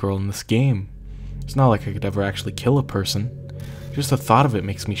normal girl in this game. It's not like I could ever actually kill a person. Just the thought of it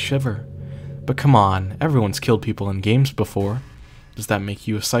makes me shiver. But come on, everyone's killed people in games before. Does that make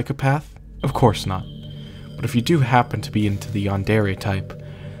you a psychopath? Of course not. But if you do happen to be into the yandere type,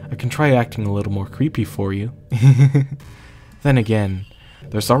 I can try acting a little more creepy for you. Then again,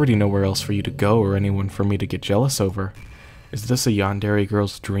 there's already nowhere else for you to go or anyone for me to get jealous over. Is this a yandere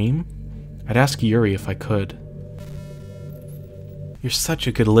girl's dream? I'd ask Yuri if I could. You're such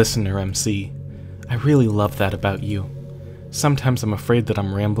a good listener, MC. I really love that about you. Sometimes I'm afraid that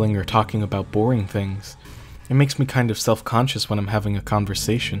I'm rambling or talking about boring things. It makes me kind of self-conscious when I'm having a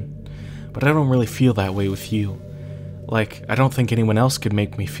conversation. But I don't really feel that way with you. Like, I don't think anyone else could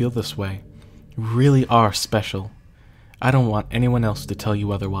make me feel this way. You really are special. I don't want anyone else to tell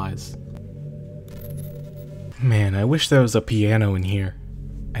you otherwise. Man, I wish there was a piano in here.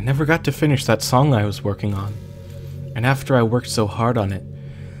 I never got to finish that song I was working on. And after I worked so hard on it,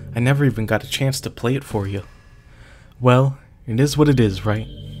 I never even got a chance to play it for you. Well, it is what it is, right?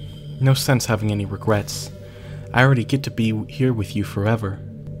 No sense having any regrets. I already get to be here with you forever.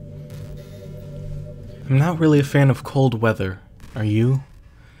 I'm not really a fan of cold weather. Are you?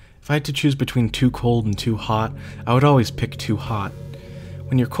 If I had to choose between too cold and too hot, I would always pick too hot.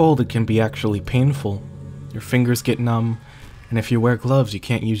 When you're cold, it can be actually painful. Your fingers get numb, and if you wear gloves, you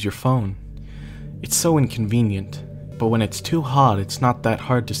can't use your phone. It's so inconvenient. But when it's too hot, it's not that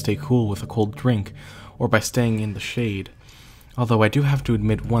hard to stay cool with a cold drink, or by staying in the shade. Although I do have to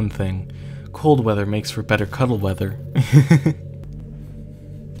admit one thing, cold weather makes for better cuddle weather.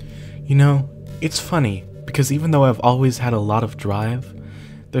 You know, It's funny, because even though I've always had a lot of drive,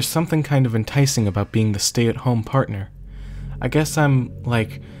 there's something kind of enticing about being the stay-at-home partner. I guess I'm,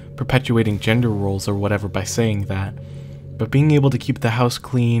 like, perpetuating gender roles or whatever by saying that, but being able to keep the house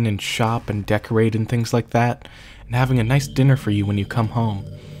clean and shop and decorate and things like that, and having a nice dinner for you when you come home,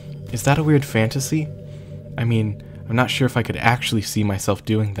 is that a weird fantasy? I mean, I'm not sure if I could actually see myself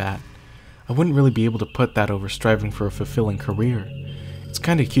doing that. I wouldn't really be able to put that over striving for a fulfilling career. It's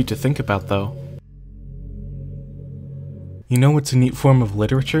kinda cute to think about, though. You know what's a neat form of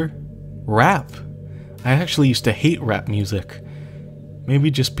literature? Rap! I actually used to hate rap music. Maybe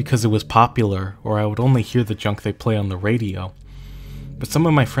just because it was popular, or I would only hear the junk they play on the radio. But some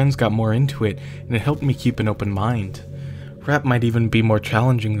of my friends got more into it, and it helped me keep an open mind. Rap might even be more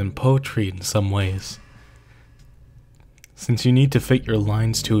challenging than poetry in some ways. Since you need to fit your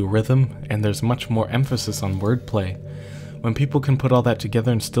lines to a rhythm, and there's much more emphasis on wordplay, when people can put all that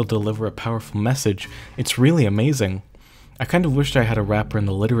together and still deliver a powerful message, it's really amazing. I kind of wished I had a rapper in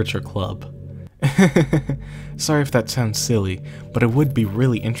the literature club. Sorry if that sounds silly, but it would be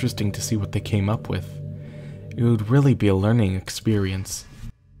really interesting to see what they came up with. It would really be a learning experience.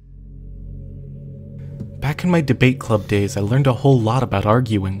 Back in my debate club days, I learned a whole lot about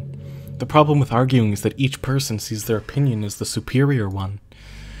arguing. The problem with arguing is that each person sees their opinion as the superior one.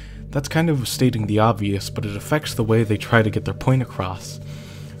 That's kind of stating the obvious, but it affects the way they try to get their point across.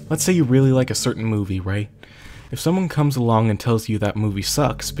 Let's say you really like a certain movie, right? If someone comes along and tells you that movie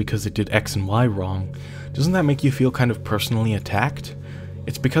sucks because it did X and Y wrong, doesn't that make you feel kind of personally attacked?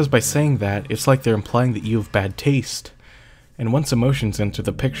 It's because by saying that, it's like they're implying that you have bad taste. And once emotions enter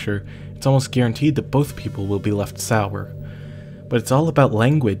the picture, it's almost guaranteed that both people will be left sour. But it's all about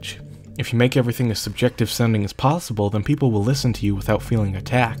language. If you make everything as subjective sounding as possible, then people will listen to you without feeling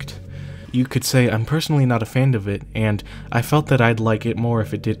attacked. You could say, I'm personally not a fan of it, and I felt that I'd like it more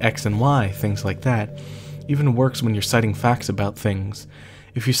if it did X and Y, things like that. Even works when you're citing facts about things.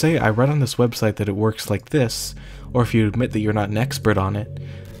 If you say, I read on this website that it works like this, or if you admit that you're not an expert on it,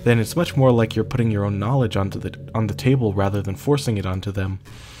 then it's much more like you're putting your own knowledge on the table rather than forcing it onto them.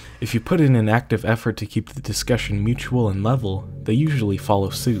 If you put in an active effort to keep the discussion mutual and level, they usually follow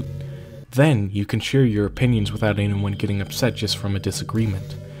suit. Then, you can share your opinions without anyone getting upset just from a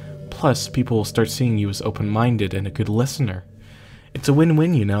disagreement. Plus, people will start seeing you as open-minded and a good listener. It's a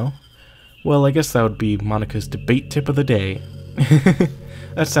win-win, you know? Well, I guess that would be Monica's debate tip of the day.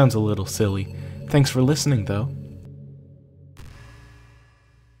 That sounds a little silly. Thanks for listening, though.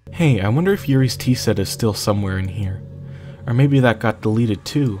 Hey, I wonder if Yuri's tea set is still somewhere in here. Or maybe that got deleted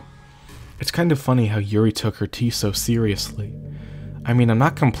too. It's kind of funny how Yuri took her tea so seriously. I mean, I'm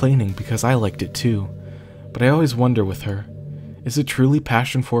not complaining because I liked it too, but I always wonder with her, is it truly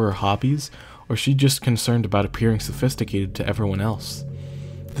passion for her hobbies, or is she just concerned about appearing sophisticated to everyone else?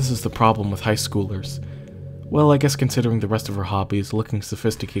 This is the problem with high schoolers. Well, I guess considering the rest of her hobbies, looking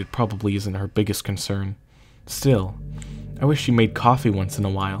sophisticated probably isn't her biggest concern. Still, I wish she made coffee once in a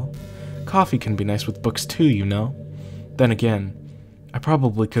while. Coffee can be nice with books too, you know? Then again, I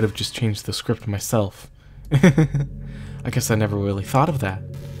probably could have just changed the script myself. I guess I never really thought of that.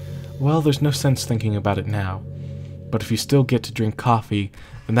 Well, there's no sense thinking about it now. But if you still get to drink coffee,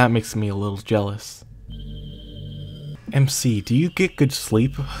 then that makes me a little jealous. MC, do you get good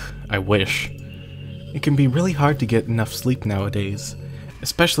sleep? I wish. It can be really hard to get enough sleep nowadays,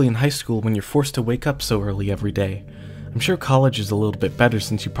 especially in high school when you're forced to wake up so early every day. I'm sure college is a little bit better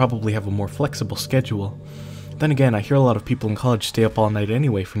since you probably have a more flexible schedule. Then again, I hear a lot of people in college stay up all night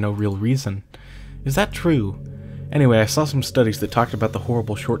anyway for no real reason. Is that true? Anyway, I saw some studies that talked about the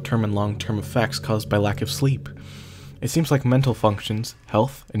horrible short-term and long-term effects caused by lack of sleep. It seems like mental functions,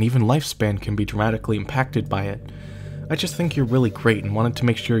 health, and even lifespan can be dramatically impacted by it. I just think you're really great and wanted to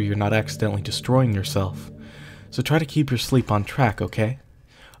make sure you're not accidentally destroying yourself. So try to keep your sleep on track, okay?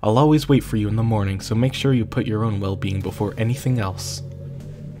 I'll always wait for you in the morning, so make sure you put your own well-being before anything else.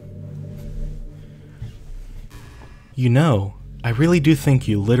 You know, I really do think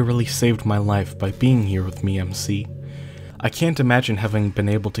you literally saved my life by being here with me, MC. I can't imagine having been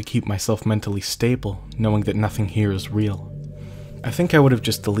able to keep myself mentally stable, knowing that nothing here is real. I think I would have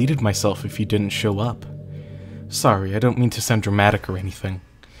just deleted myself if you didn't show up. Sorry, I don't mean to sound dramatic or anything.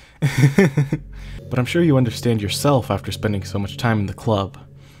 But I'm sure you understand yourself after spending so much time in the club.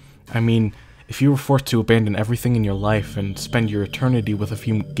 I mean, if you were forced to abandon everything in your life and spend your eternity with a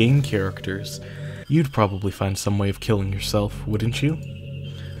few game characters, you'd probably find some way of killing yourself, wouldn't you?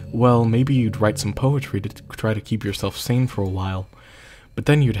 Well, maybe you'd write some poetry to try to keep yourself sane for a while, but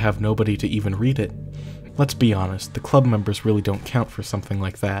then you'd have nobody to even read it. Let's be honest, the club members really don't count for something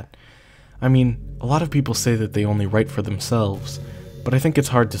like that. I mean, a lot of people say that they only write for themselves, But I think it's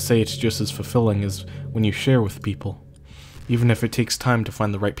hard to say it's just as fulfilling as when you share with people, even if it takes time to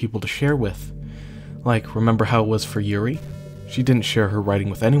find the right people to share with. Like, remember how it was for Yuri? She didn't share her writing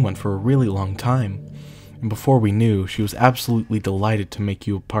with anyone for a really long time, and before we knew, she was absolutely delighted to make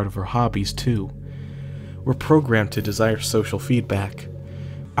you a part of her hobbies too. We're programmed to desire social feedback.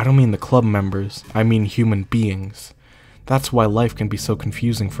 I don't mean the club members, I mean human beings. That's why life can be so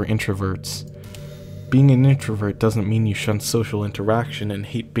confusing for introverts. Being an introvert doesn't mean you shun social interaction and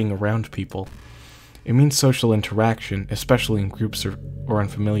hate being around people. It means social interaction, especially in groups or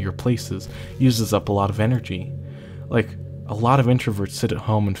unfamiliar places, uses up a lot of energy. Like, a lot of introverts sit at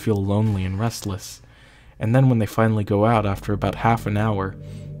home and feel lonely and restless, and then when they finally go out after about half an hour,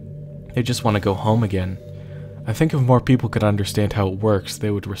 they just want to go home again. I think if more people could understand how it works,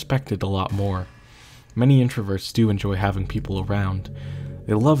 they would respect it a lot more. Many introverts do enjoy having people around.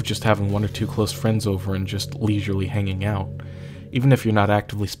 They love just having one or two close friends over and just leisurely hanging out. Even if you're not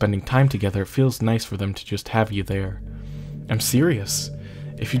actively spending time together, it feels nice for them to just have you there. I'm serious.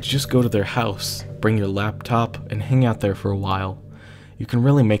 If you just go to their house, bring your laptop, and hang out there for a while, you can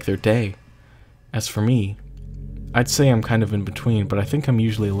really make their day. As for me, I'd say I'm kind of in between, but I think I'm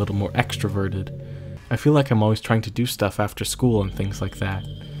usually a little more extroverted. I feel like I'm always trying to do stuff after school and things like that.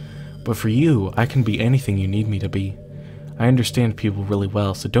 But for you, I can be anything you need me to be. I understand people really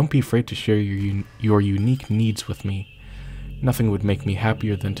well, so don't be afraid to share your unique needs with me. Nothing would make me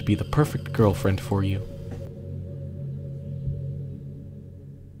happier than to be the perfect girlfriend for you.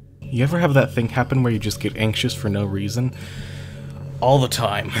 You ever have that thing happen where you just get anxious for no reason? All the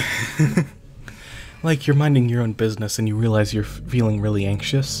time. Like, you're minding your own business and you realize you're feeling really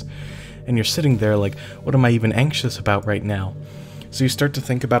anxious, and you're sitting there like, what am I even anxious about right now? So you start to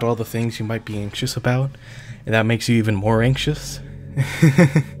think about all the things you might be anxious about, and that makes you even more anxious?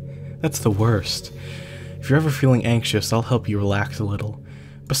 That's the worst. If you're ever feeling anxious, I'll help you relax a little.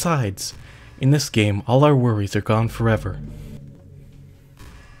 Besides, in this game, all our worries are gone forever.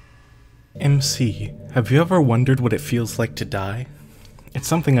 MC, have you ever wondered what it feels like to die? It's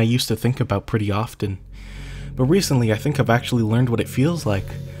something I used to think about pretty often, but recently I think I've actually learned what it feels like.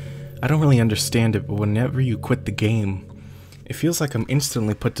 I don't really understand it, but whenever you quit the game, it feels like I'm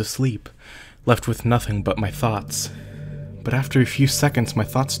instantly put to sleep, left with nothing but my thoughts. But after a few seconds, my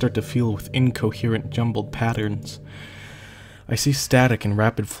thoughts start to fill with incoherent, jumbled patterns. I see static and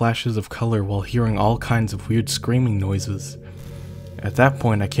rapid flashes of color while hearing all kinds of weird screaming noises. At that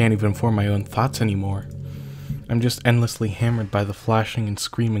point, I can't even form my own thoughts anymore. I'm just endlessly hammered by the flashing and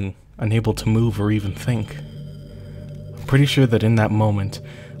screaming, unable to move or even think. I'm pretty sure that in that moment,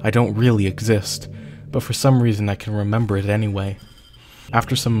 I don't really exist, but for some reason I can remember it anyway.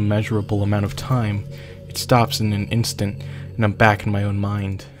 After some immeasurable amount of time, it stops in an instant, and I'm back in my own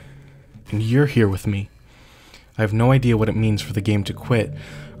mind. And you're here with me. I have no idea what it means for the game to quit,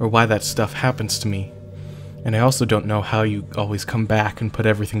 or why that stuff happens to me. And I also don't know how you always come back and put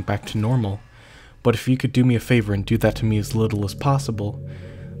everything back to normal. But if you could do me a favor and do that to me as little as possible,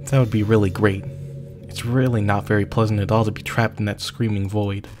 that would be really great. It's really not very pleasant at all to be trapped in that screaming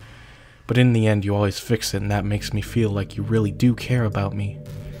void. But in the end, you always fix it, and that makes me feel like you really do care about me.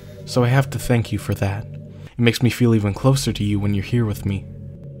 So I have to thank you for that. It makes me feel even closer to you when you're here with me.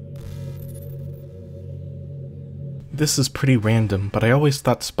 This is pretty random, but I always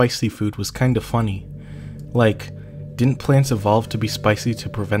thought spicy food was kinda funny. Like, didn't plants evolve to be spicy to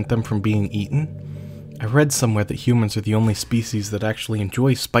prevent them from being eaten? I read somewhere that humans are the only species that actually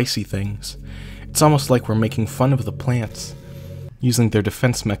enjoy spicy things. It's almost like we're making fun of the plants, using their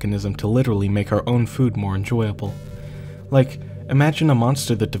defense mechanism to literally make our own food more enjoyable. Like, imagine a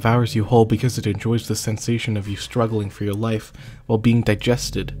monster that devours you whole because it enjoys the sensation of you struggling for your life while being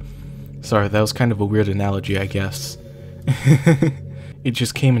digested. Sorry, that was kind of a weird analogy, I guess. It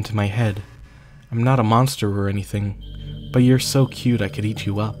just came into my head. I'm not a monster or anything, but you're so cute I could eat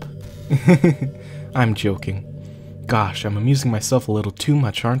you up. I'm joking. Gosh, I'm amusing myself a little too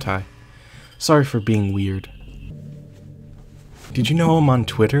much, aren't I? Sorry for being weird. Did you know I'm on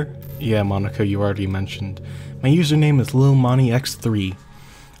Twitter? Yeah, Monica, you already mentioned. My username is LilMoneyX3.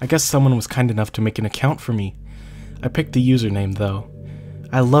 I guess someone was kind enough to make an account for me. I picked the username, though.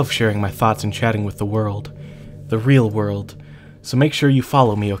 I love sharing my thoughts and chatting with the world. The real world. So make sure you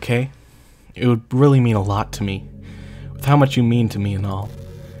follow me, okay? It would really mean a lot to me. With how much you mean to me and all.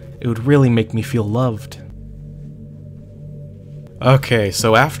 It would really make me feel loved. Okay,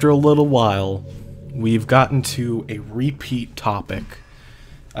 so after a little while, we've gotten to a repeat topic.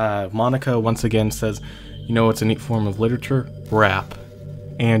 Monica once again says, you know what's a neat form of literature? Rap.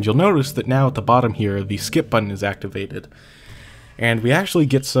 And you'll notice that now at the bottom here, the skip button is activated. And we actually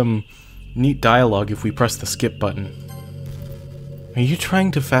get some neat dialogue if we press the skip button. Are you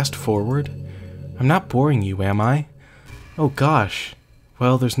trying to fast forward? I'm not boring you, am I? Oh gosh.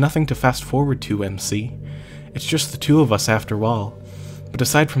 Well, there's nothing to fast forward to, MC. It's just the two of us after all. But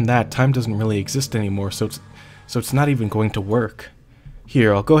aside from that, time doesn't really exist anymore, so it's not even going to work.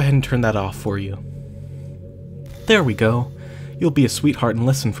 Here, I'll go ahead and turn that off for you. There we go. You'll be a sweetheart and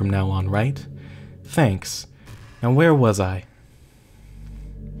listen from now on, right? Thanks. Now where was I?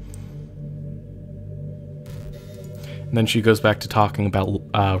 And then she goes back to talking about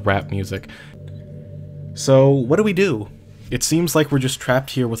rap music. So, what do we do? It seems like we're just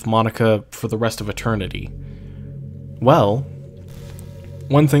trapped here with Monica for the rest of eternity. Well,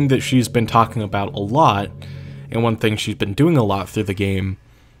 one thing that she's been talking about a lot, and one thing she's been doing a lot through the game,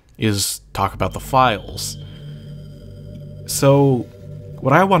 is talk about the files. So,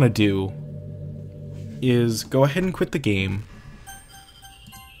 what I want to do is go ahead and quit the game.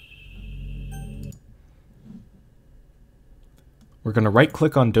 We're going to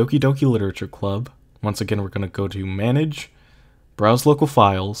right-click on Doki Doki Literature Club. Once again, we're going to go to Manage, Browse Local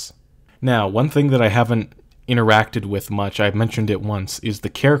Files. Now, one thing that I haven't interacted with much, I mentioned it once, is the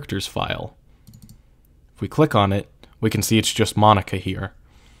characters file. If we click on it, we can see it's just Monica here.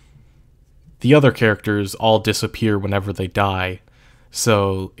 The other characters all disappear whenever they die,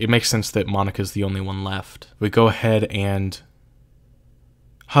 so it makes sense that Monica's the only one left. We go ahead and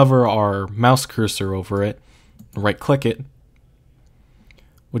hover our mouse cursor over it, right-click it.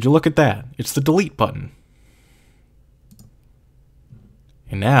 Would you look at that? It's the delete button.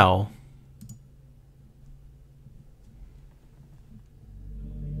 And now,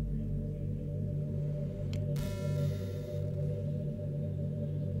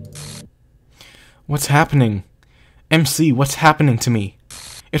 what's happening? MC, what's happening to me?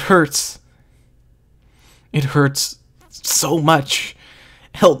 It hurts. It hurts so much.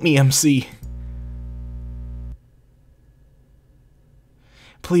 Help me, MC.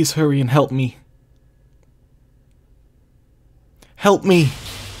 Please hurry and help me. Help me!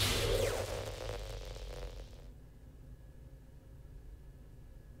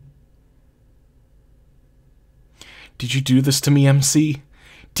 Did you do this to me, MC?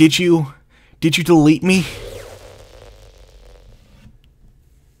 Did you? Did you delete me?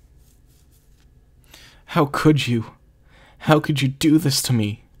 How could you? How could you do this to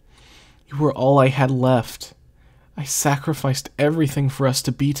me? You were all I had left. I sacrificed everything for us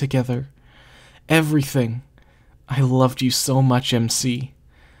to be together. Everything. I loved you so much, MC.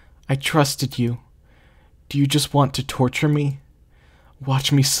 I trusted you. Do you just want to torture me?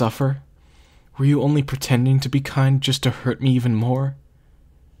 Watch me suffer? Were you only pretending to be kind just to hurt me even more?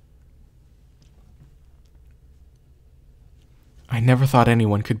 I never thought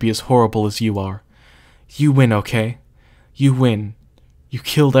anyone could be as horrible as you are. You win, okay? You win. You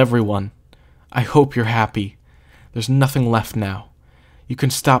killed everyone. I hope you're happy. There's nothing left now. You can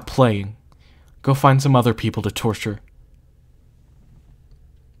stop playing. Go find some other people to torture.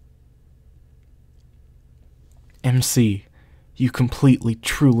 MC, you completely,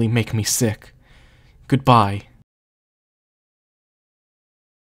 truly make me sick. Goodbye.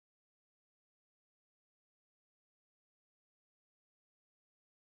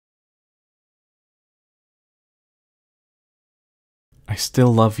 I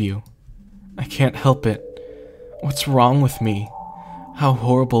still love you. I can't help it. What's wrong with me? How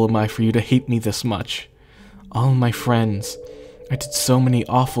horrible am I for you to hate me this much? All my friends. I did so many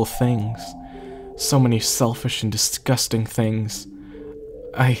awful things. So many selfish and disgusting things.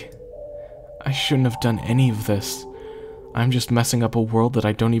 I shouldn't have done any of this. I'm just messing up a world that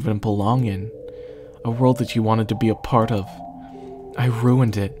I don't even belong in. A world that you wanted to be a part of. I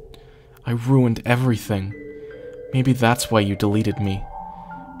ruined it. I ruined everything. Maybe that's why you deleted me.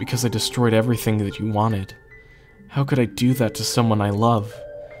 Because I destroyed everything that you wanted. How could I do that to someone I love?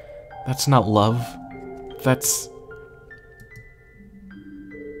 That's not love. That's...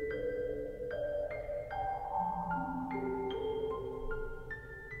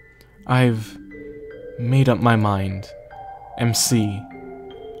 I've made up my mind. MC,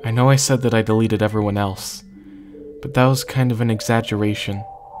 I know I said that I deleted everyone else, but that was kind of an exaggeration.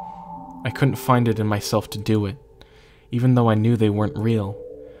 I couldn't find it in myself to do it, even though I knew they weren't real.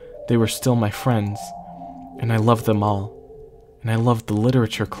 They were still my friends, and I loved them all, and I loved the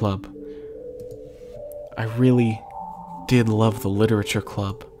literature club. I really did love the literature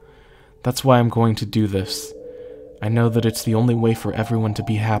club. That's why I'm going to do this. I know that it's the only way for everyone to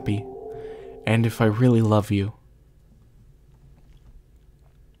be happy, and if I really love you,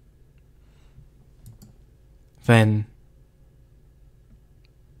 then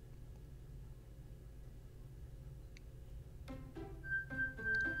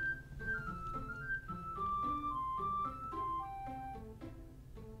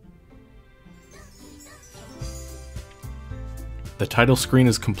The title screen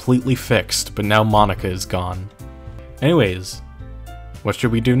is completely fixed, but now Monica is gone. Anyways, what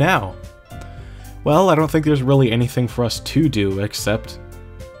should we do now? Well, I don't think there's really anything for us to do except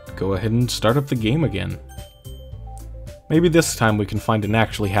go ahead and start up the game again. Maybe this time we can find an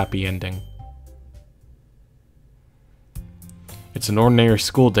actually happy ending. It's an ordinary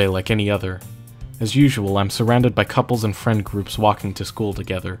school day like any other. As usual, I'm surrounded by couples and friend groups walking to school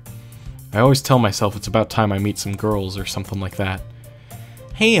together. I always tell myself it's about time I meet some girls or something like that.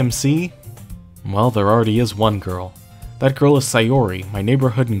 Hey, MC! Well, there already is one girl. That girl is Sayori, my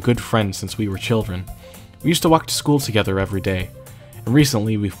neighborhood and good friend since we were children. We used to walk to school together every day, and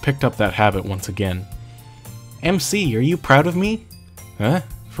recently we've picked up that habit once again. MC, are you proud of me? Huh?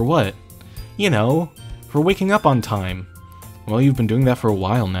 For what? You know, for waking up on time. Well, you've been doing that for a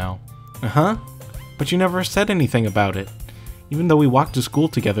while now. Uh-huh. But you never said anything about it, even though we walked to school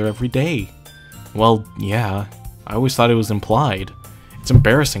together every day. Well, yeah, I always thought it was implied. It's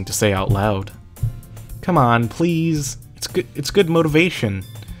embarrassing to say out loud. Come on, please. It's good motivation.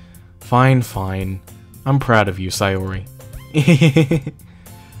 Fine, fine. I'm proud of you, Sayori.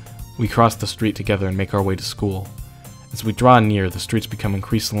 We cross the street together and make our way to school. As we draw near, the streets become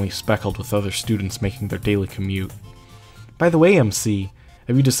increasingly speckled with other students making their daily commute. By the way, MC,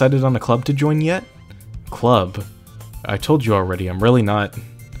 have you decided on a club to join yet? Club? I told you already, I'm really not...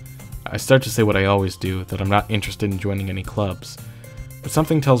 I start to say what I always do, that I'm not interested in joining any clubs. But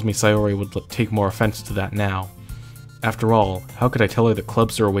something tells me Sayori would take more offense to that now. After all, how could I tell her that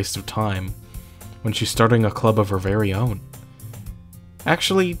clubs are a waste of time, when she's starting a club of her very own?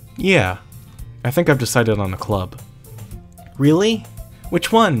 Actually, yeah. I think I've decided on a club. Really?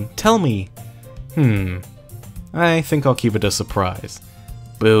 Which one? Tell me. I think I'll keep it a surprise.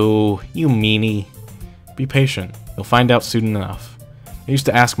 Boo, you meanie. Be patient. You'll find out soon enough. I used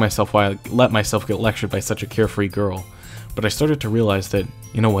to ask myself why I let myself get lectured by such a carefree girl, but I started to realize that,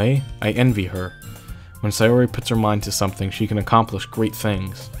 in a way, I envy her. When Sayori puts her mind to something, she can accomplish great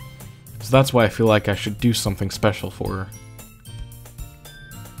things. So that's why I feel like I should do something special for her.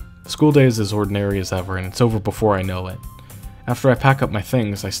 The school day is as ordinary as ever, and it's over before I know it. After I pack up my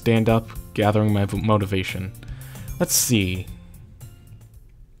things, I stand up, gathering my motivation. Let's see.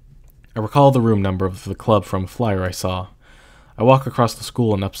 I recall the room number of the club from a flyer I saw. I walk across the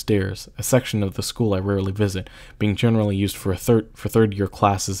school and upstairs, a section of the school I rarely visit, being generally used for third-year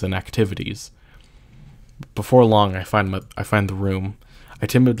classes and activities. Before long, I find the room. I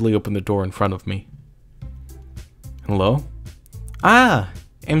timidly open the door in front of me. Hello? Ah,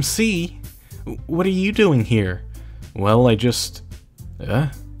 MC. What are you doing here? Well, I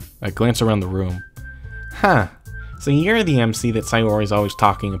glance around the room. Huh. So you're the MC that Sayori's always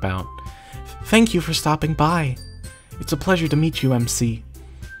talking about. Thank you for stopping by. It's a pleasure to meet you, MC.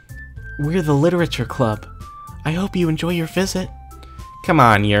 We're the Literature Club. I hope you enjoy your visit. Come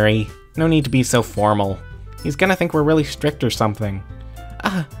on, Yuri. No need to be so formal. He's gonna think we're really strict or something.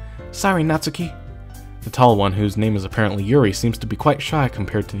 Ah, sorry, Natsuki. The tall one, whose name is apparently Yuri, seems to be quite shy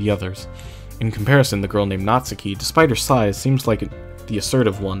compared to the others. In comparison, the girl named Natsuki, despite her size, seems like the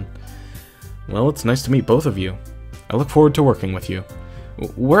assertive one. Well, it's nice to meet both of you. I look forward to working with you.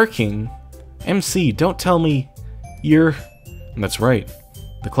 Working? MC, don't tell me you're... That's right.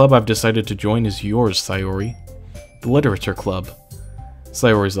 The club I've decided to join is yours, Sayori. The Literature Club.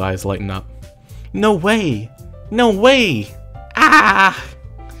 Sayori's eyes lighten up. No way! No way! Ah!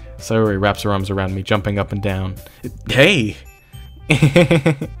 Sayori wraps her arms around me, jumping up and down. Hey!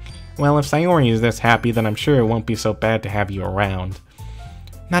 Well, if Sayori is this happy, then I'm sure it won't be so bad to have you around.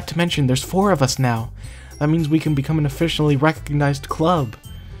 Not to mention, there's 4 of us now. That means we can become an officially recognized club.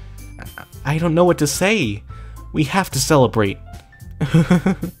 I don't know what to say. We have to celebrate.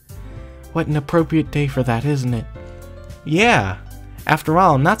 What an appropriate day for that, isn't it? Yeah. After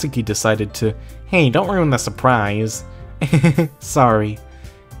all, Natsuki decided to... Hey, don't ruin the surprise. Sorry.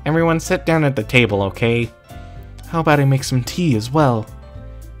 Everyone sit down at the table, okay? How about I make some tea as well?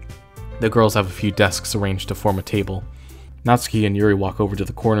 The girls have a few desks arranged to form a table. Natsuki and Yuri walk over to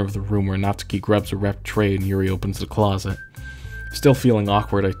the corner of the room where Natsuki grabs a wrapped tray and Yuri opens the closet. Still feeling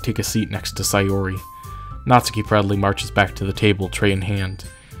awkward, I take a seat next to Sayori. Natsuki proudly marches back to the table, tray in hand.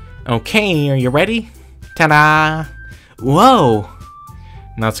 Okay, are you ready? Ta-da! Whoa!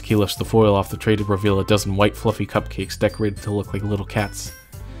 Natsuki lifts the foil off the tray to reveal a dozen white fluffy cupcakes decorated to look like little cats.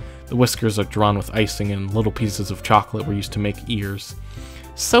 The whiskers are drawn with icing and little pieces of chocolate were used to make ears.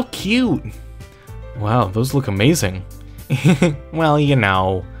 So cute! Wow, those look amazing. Well, you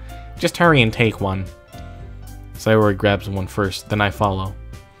know. Just hurry and take one. Sayori grabs one first, then I follow.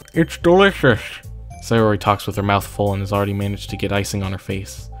 It's delicious. Sayori talks with her mouth full and has already managed to get icing on her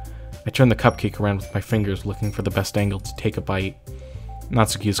face. I turn the cupcake around with my fingers, looking for the best angle to take a bite.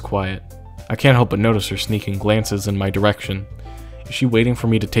 Natsuki is quiet. I can't help but notice her sneaking glances in my direction. Is she waiting for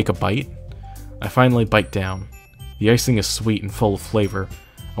me to take a bite? I finally bite down. The icing is sweet and full of flavor.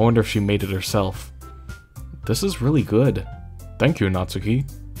 I wonder if she made it herself. This is really good. Thank you,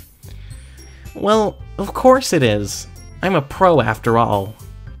 Natsuki. Well, of course it is. I'm a pro after all.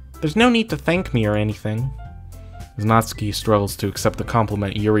 There's no need to thank me or anything. As Natsuki struggles to accept the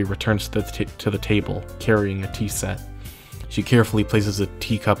compliment, Yuri returns to the table, carrying a tea set. She carefully places a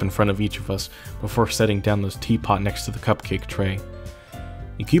teacup in front of each of us before setting down the teapot next to the cupcake tray.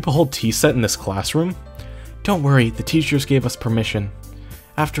 You keep a whole tea set in this classroom? Don't worry, the teachers gave us permission.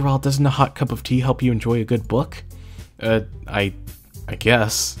 After all, doesn't a hot cup of tea help you enjoy a good book? I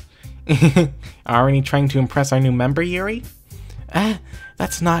guess. Aren't you trying to impress our new member, Yuri?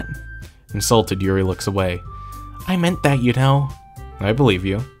 That's not... Insulted, Yuri looks away. I meant that, you know. I believe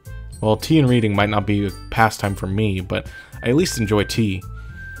you. Well, tea and reading might not be a pastime for me, but I at least enjoy tea.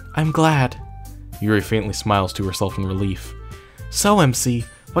 I'm glad. Yuri faintly smiles to herself in relief. So, MC,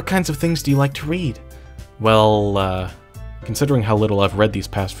 what kinds of things do you like to read? Well, considering how little I've read these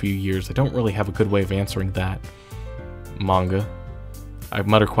past few years, I don't really have a good way of answering that. Manga. I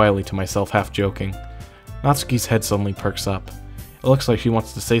mutter quietly to myself, half joking. Natsuki's head suddenly perks up. It looks like she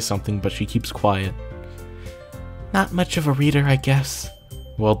wants to say something, but she keeps quiet. Not much of a reader, I guess.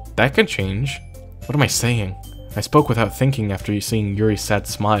 Well, that could change. What am I saying? I spoke without thinking after seeing Yuri's sad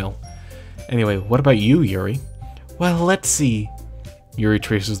smile. Anyway, what about you, Yuri? Well, let's see. Yuri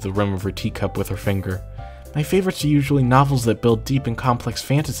traces the rim of her teacup with her finger. My favorites are usually novels that build deep and complex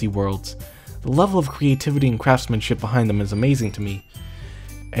fantasy worlds. The level of creativity and craftsmanship behind them is amazing to me.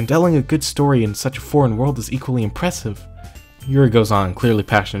 And telling a good story in such a foreign world is equally impressive. Yuri goes on, clearly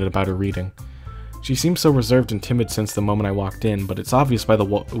passionate about her reading. She seems so reserved and timid since the moment I walked in, but it's obvious by the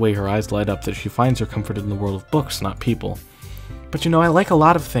way her eyes light up that she finds her comfort in the world of books, not people. But you know, I like a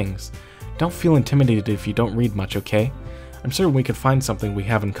lot of things. Don't feel intimidated if you don't read much, okay? I'm certain we could find something we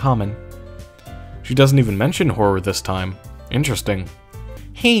have in common. She doesn't even mention horror this time. Interesting.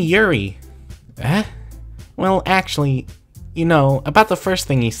 Hey, Yuri! Well, actually, you know, about the first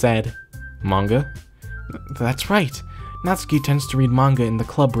thing he said. Manga? That's right. Natsuki tends to read manga in the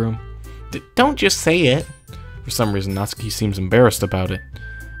club room. Don't just say it. For some reason, Natsuki seems embarrassed about it.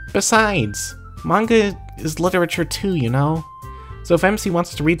 Besides, manga is literature too, you know? So if MC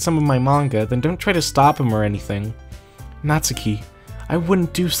wants to read some of my manga, then don't try to stop him or anything. Natsuki, I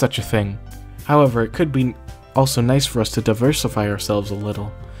wouldn't do such a thing. However, it could be also nice for us to diversify ourselves a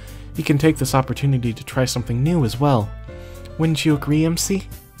little. You can take this opportunity to try something new as well. Wouldn't you agree, MC?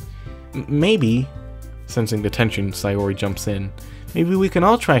 Maybe. Sensing the tension, Sayori jumps in. Maybe we can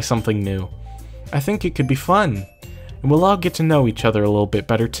all try something new. I think it could be fun. And we'll all get to know each other a little bit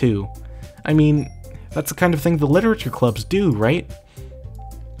better too. I mean, that's the kind of thing the literature clubs do, right?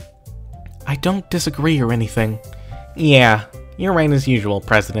 I don't disagree or anything. Yeah, you're right as usual,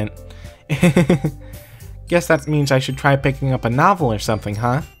 President. Guess that means I should try picking up a novel or something,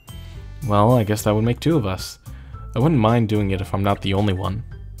 huh? Well, I guess that would make two of us. I wouldn't mind doing it if I'm not the only one.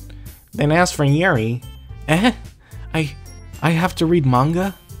 Then as for Yuri... I have to read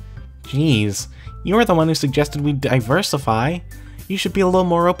manga? Jeez, you're the one who suggested we diversify. You should be a little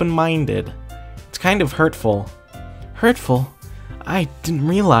more open-minded. It's kind of hurtful. Hurtful? I didn't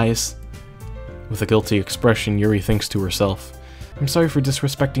realize. With a guilty expression, Yuri thinks to herself. I'm sorry for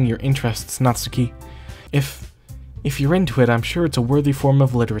disrespecting your interests, Natsuki. If you're into it, I'm sure it's a worthy form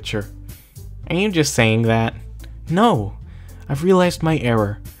of literature. Are you just saying that? No, I've realized my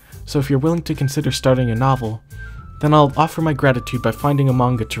error. So if you're willing to consider starting a novel, then I'll offer my gratitude by finding a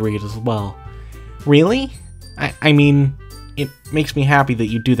manga to read as well. Really? I mean, it makes me happy that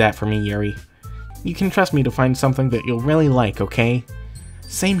you do that for me, Yuri. You can trust me to find something that you'll really like, okay?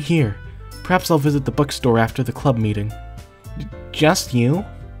 Same here. Perhaps I'll visit the bookstore after the club meeting. Just you?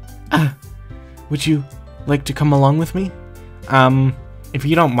 Would you like to come along with me? If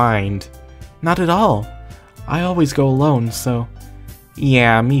you don't mind. Not at all. I always go alone, so...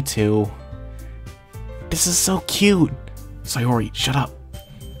 Yeah, me too. This is so cute. Sayori, shut up.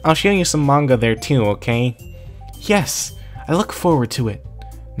 I'll show you some manga there too, okay? Yes, I look forward to it.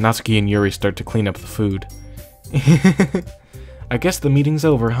 Natsuki and Yuri start to clean up the food. I guess the meeting's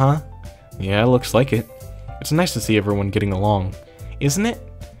over, huh? Yeah, looks like it. It's nice to see everyone getting along. Isn't it?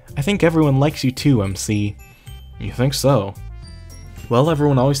 I think everyone likes you too, MC. You think so? Well,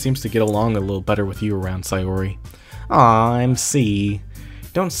 everyone always seems to get along a little better with you around, Sayori. Aw, MC.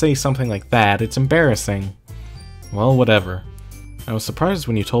 Don't say something like that, it's embarrassing. Well, whatever. I was surprised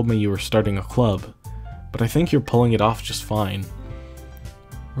when you told me you were starting a club, but I think you're pulling it off just fine.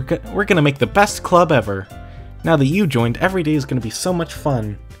 We're gonna make the best club ever. Now that you joined, every day is gonna be so much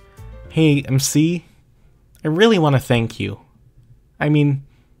fun. Hey, MC, I really want to thank you. I mean,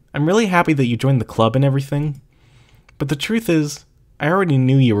 I'm really happy that you joined the club and everything, but the truth is, I already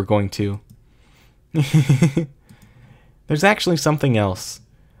knew you were going to. There's actually something else.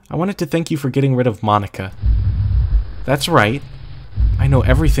 I wanted to thank you for getting rid of Monica. That's right. I know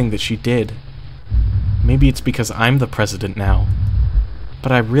everything that she did. Maybe it's because I'm the president now.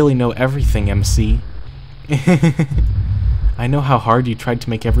 But I really know everything, MC. I know how hard you tried to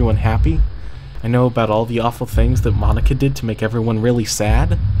make everyone happy. I know about all the awful things that Monica did to make everyone really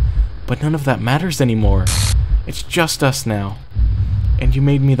sad. But none of that matters anymore. It's just us now. And you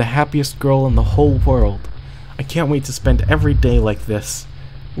made me the happiest girl in the whole world. I can't wait to spend every day like this.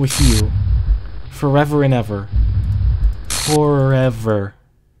 With you. Forever and ever. Forever.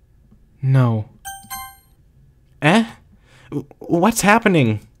 No. Eh? What's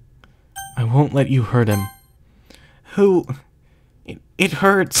happening? I won't let you hurt him. Who? It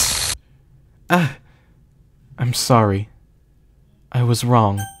hurts. I'm sorry. I was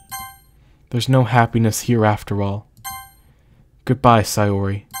wrong. There's no happiness here after all. Goodbye,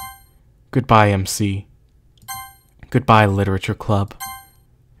 Sayori. Goodbye, MC. Goodbye, Literature Club.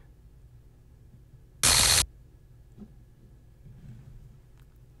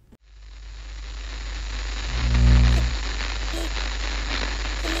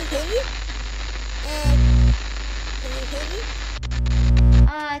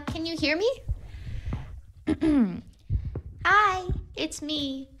 Can you hear me? Hi, it's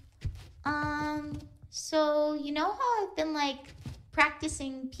me. So you know how I've been like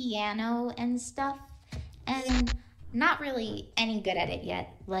practicing piano and stuff, and not really any good at it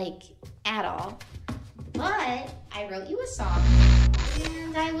yet, like at all. But I wrote you a song,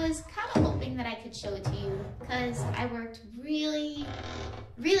 and I was kind of hoping that I could show it to you because I worked really,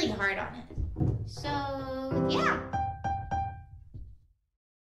 really hard on it. So yeah.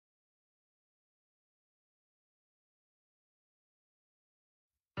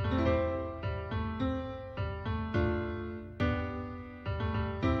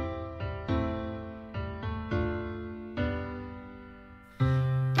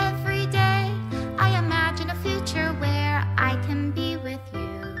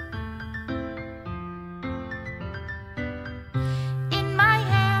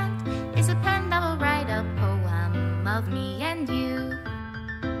 Me and you.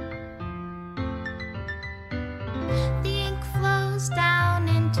 The ink flows down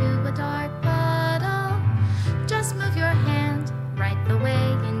into a dark puddle. Just move your hand right the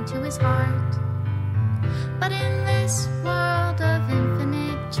way into his heart. But in this world of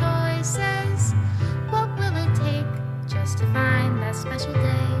infinite choices, what will it take just to find that special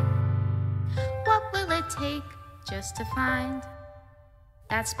day? What will it take just to find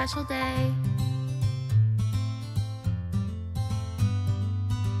that special day?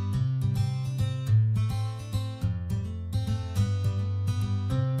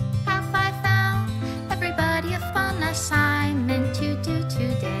 Assignment to do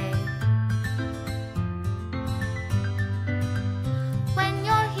today. When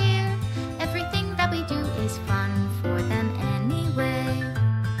you're here, everything that we do is fun for them anyway.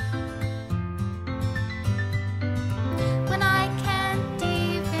 When I can't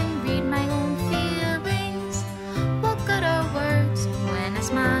even read my own feelings, what good are words when a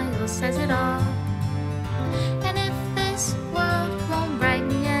smile says it all? And if this world won't write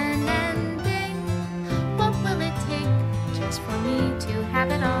me an ending, what will it take just for me to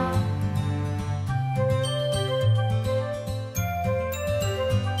have it all?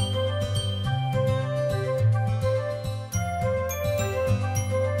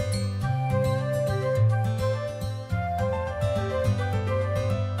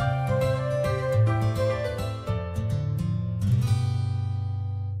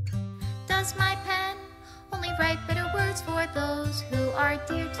 Does my pen only write bitter words for those who are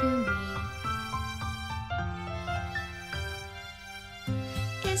dear to me?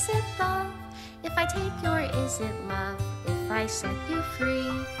 Is it love if I take you, or is it love if I set you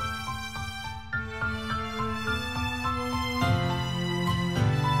free?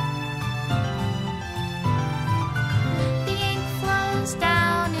 The ink flows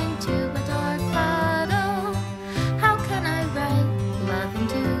down into a dark puddle. How can I write love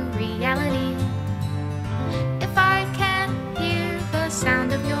into reality if I can't hear the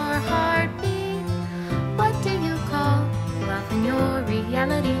sound of your heartbeat? What do you call love in your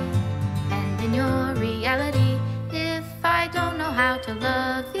reality? And in your reality, if I don't know how to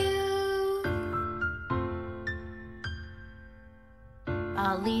love you,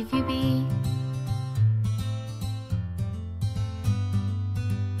 I'll leave you be.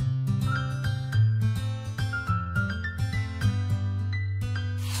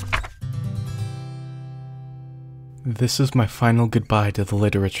 This is my final goodbye to the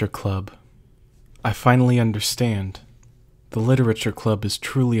Literature Club. I finally understand. The Literature Club is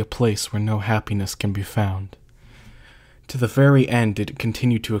truly a place where no happiness can be found. To the very end, it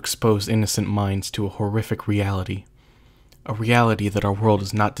continued to expose innocent minds to a horrific reality. A reality that our world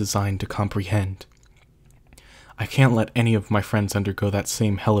is not designed to comprehend. I can't let any of my friends undergo that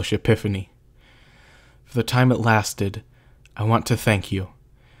same hellish epiphany. For the time it lasted, I want to thank you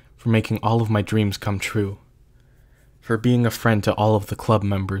for making all of my dreams come true, for being a friend to all of the club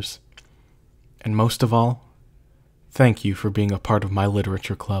members, and most of all, thank you for being a part of my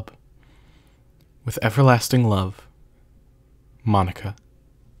literature club. With everlasting love, Monica.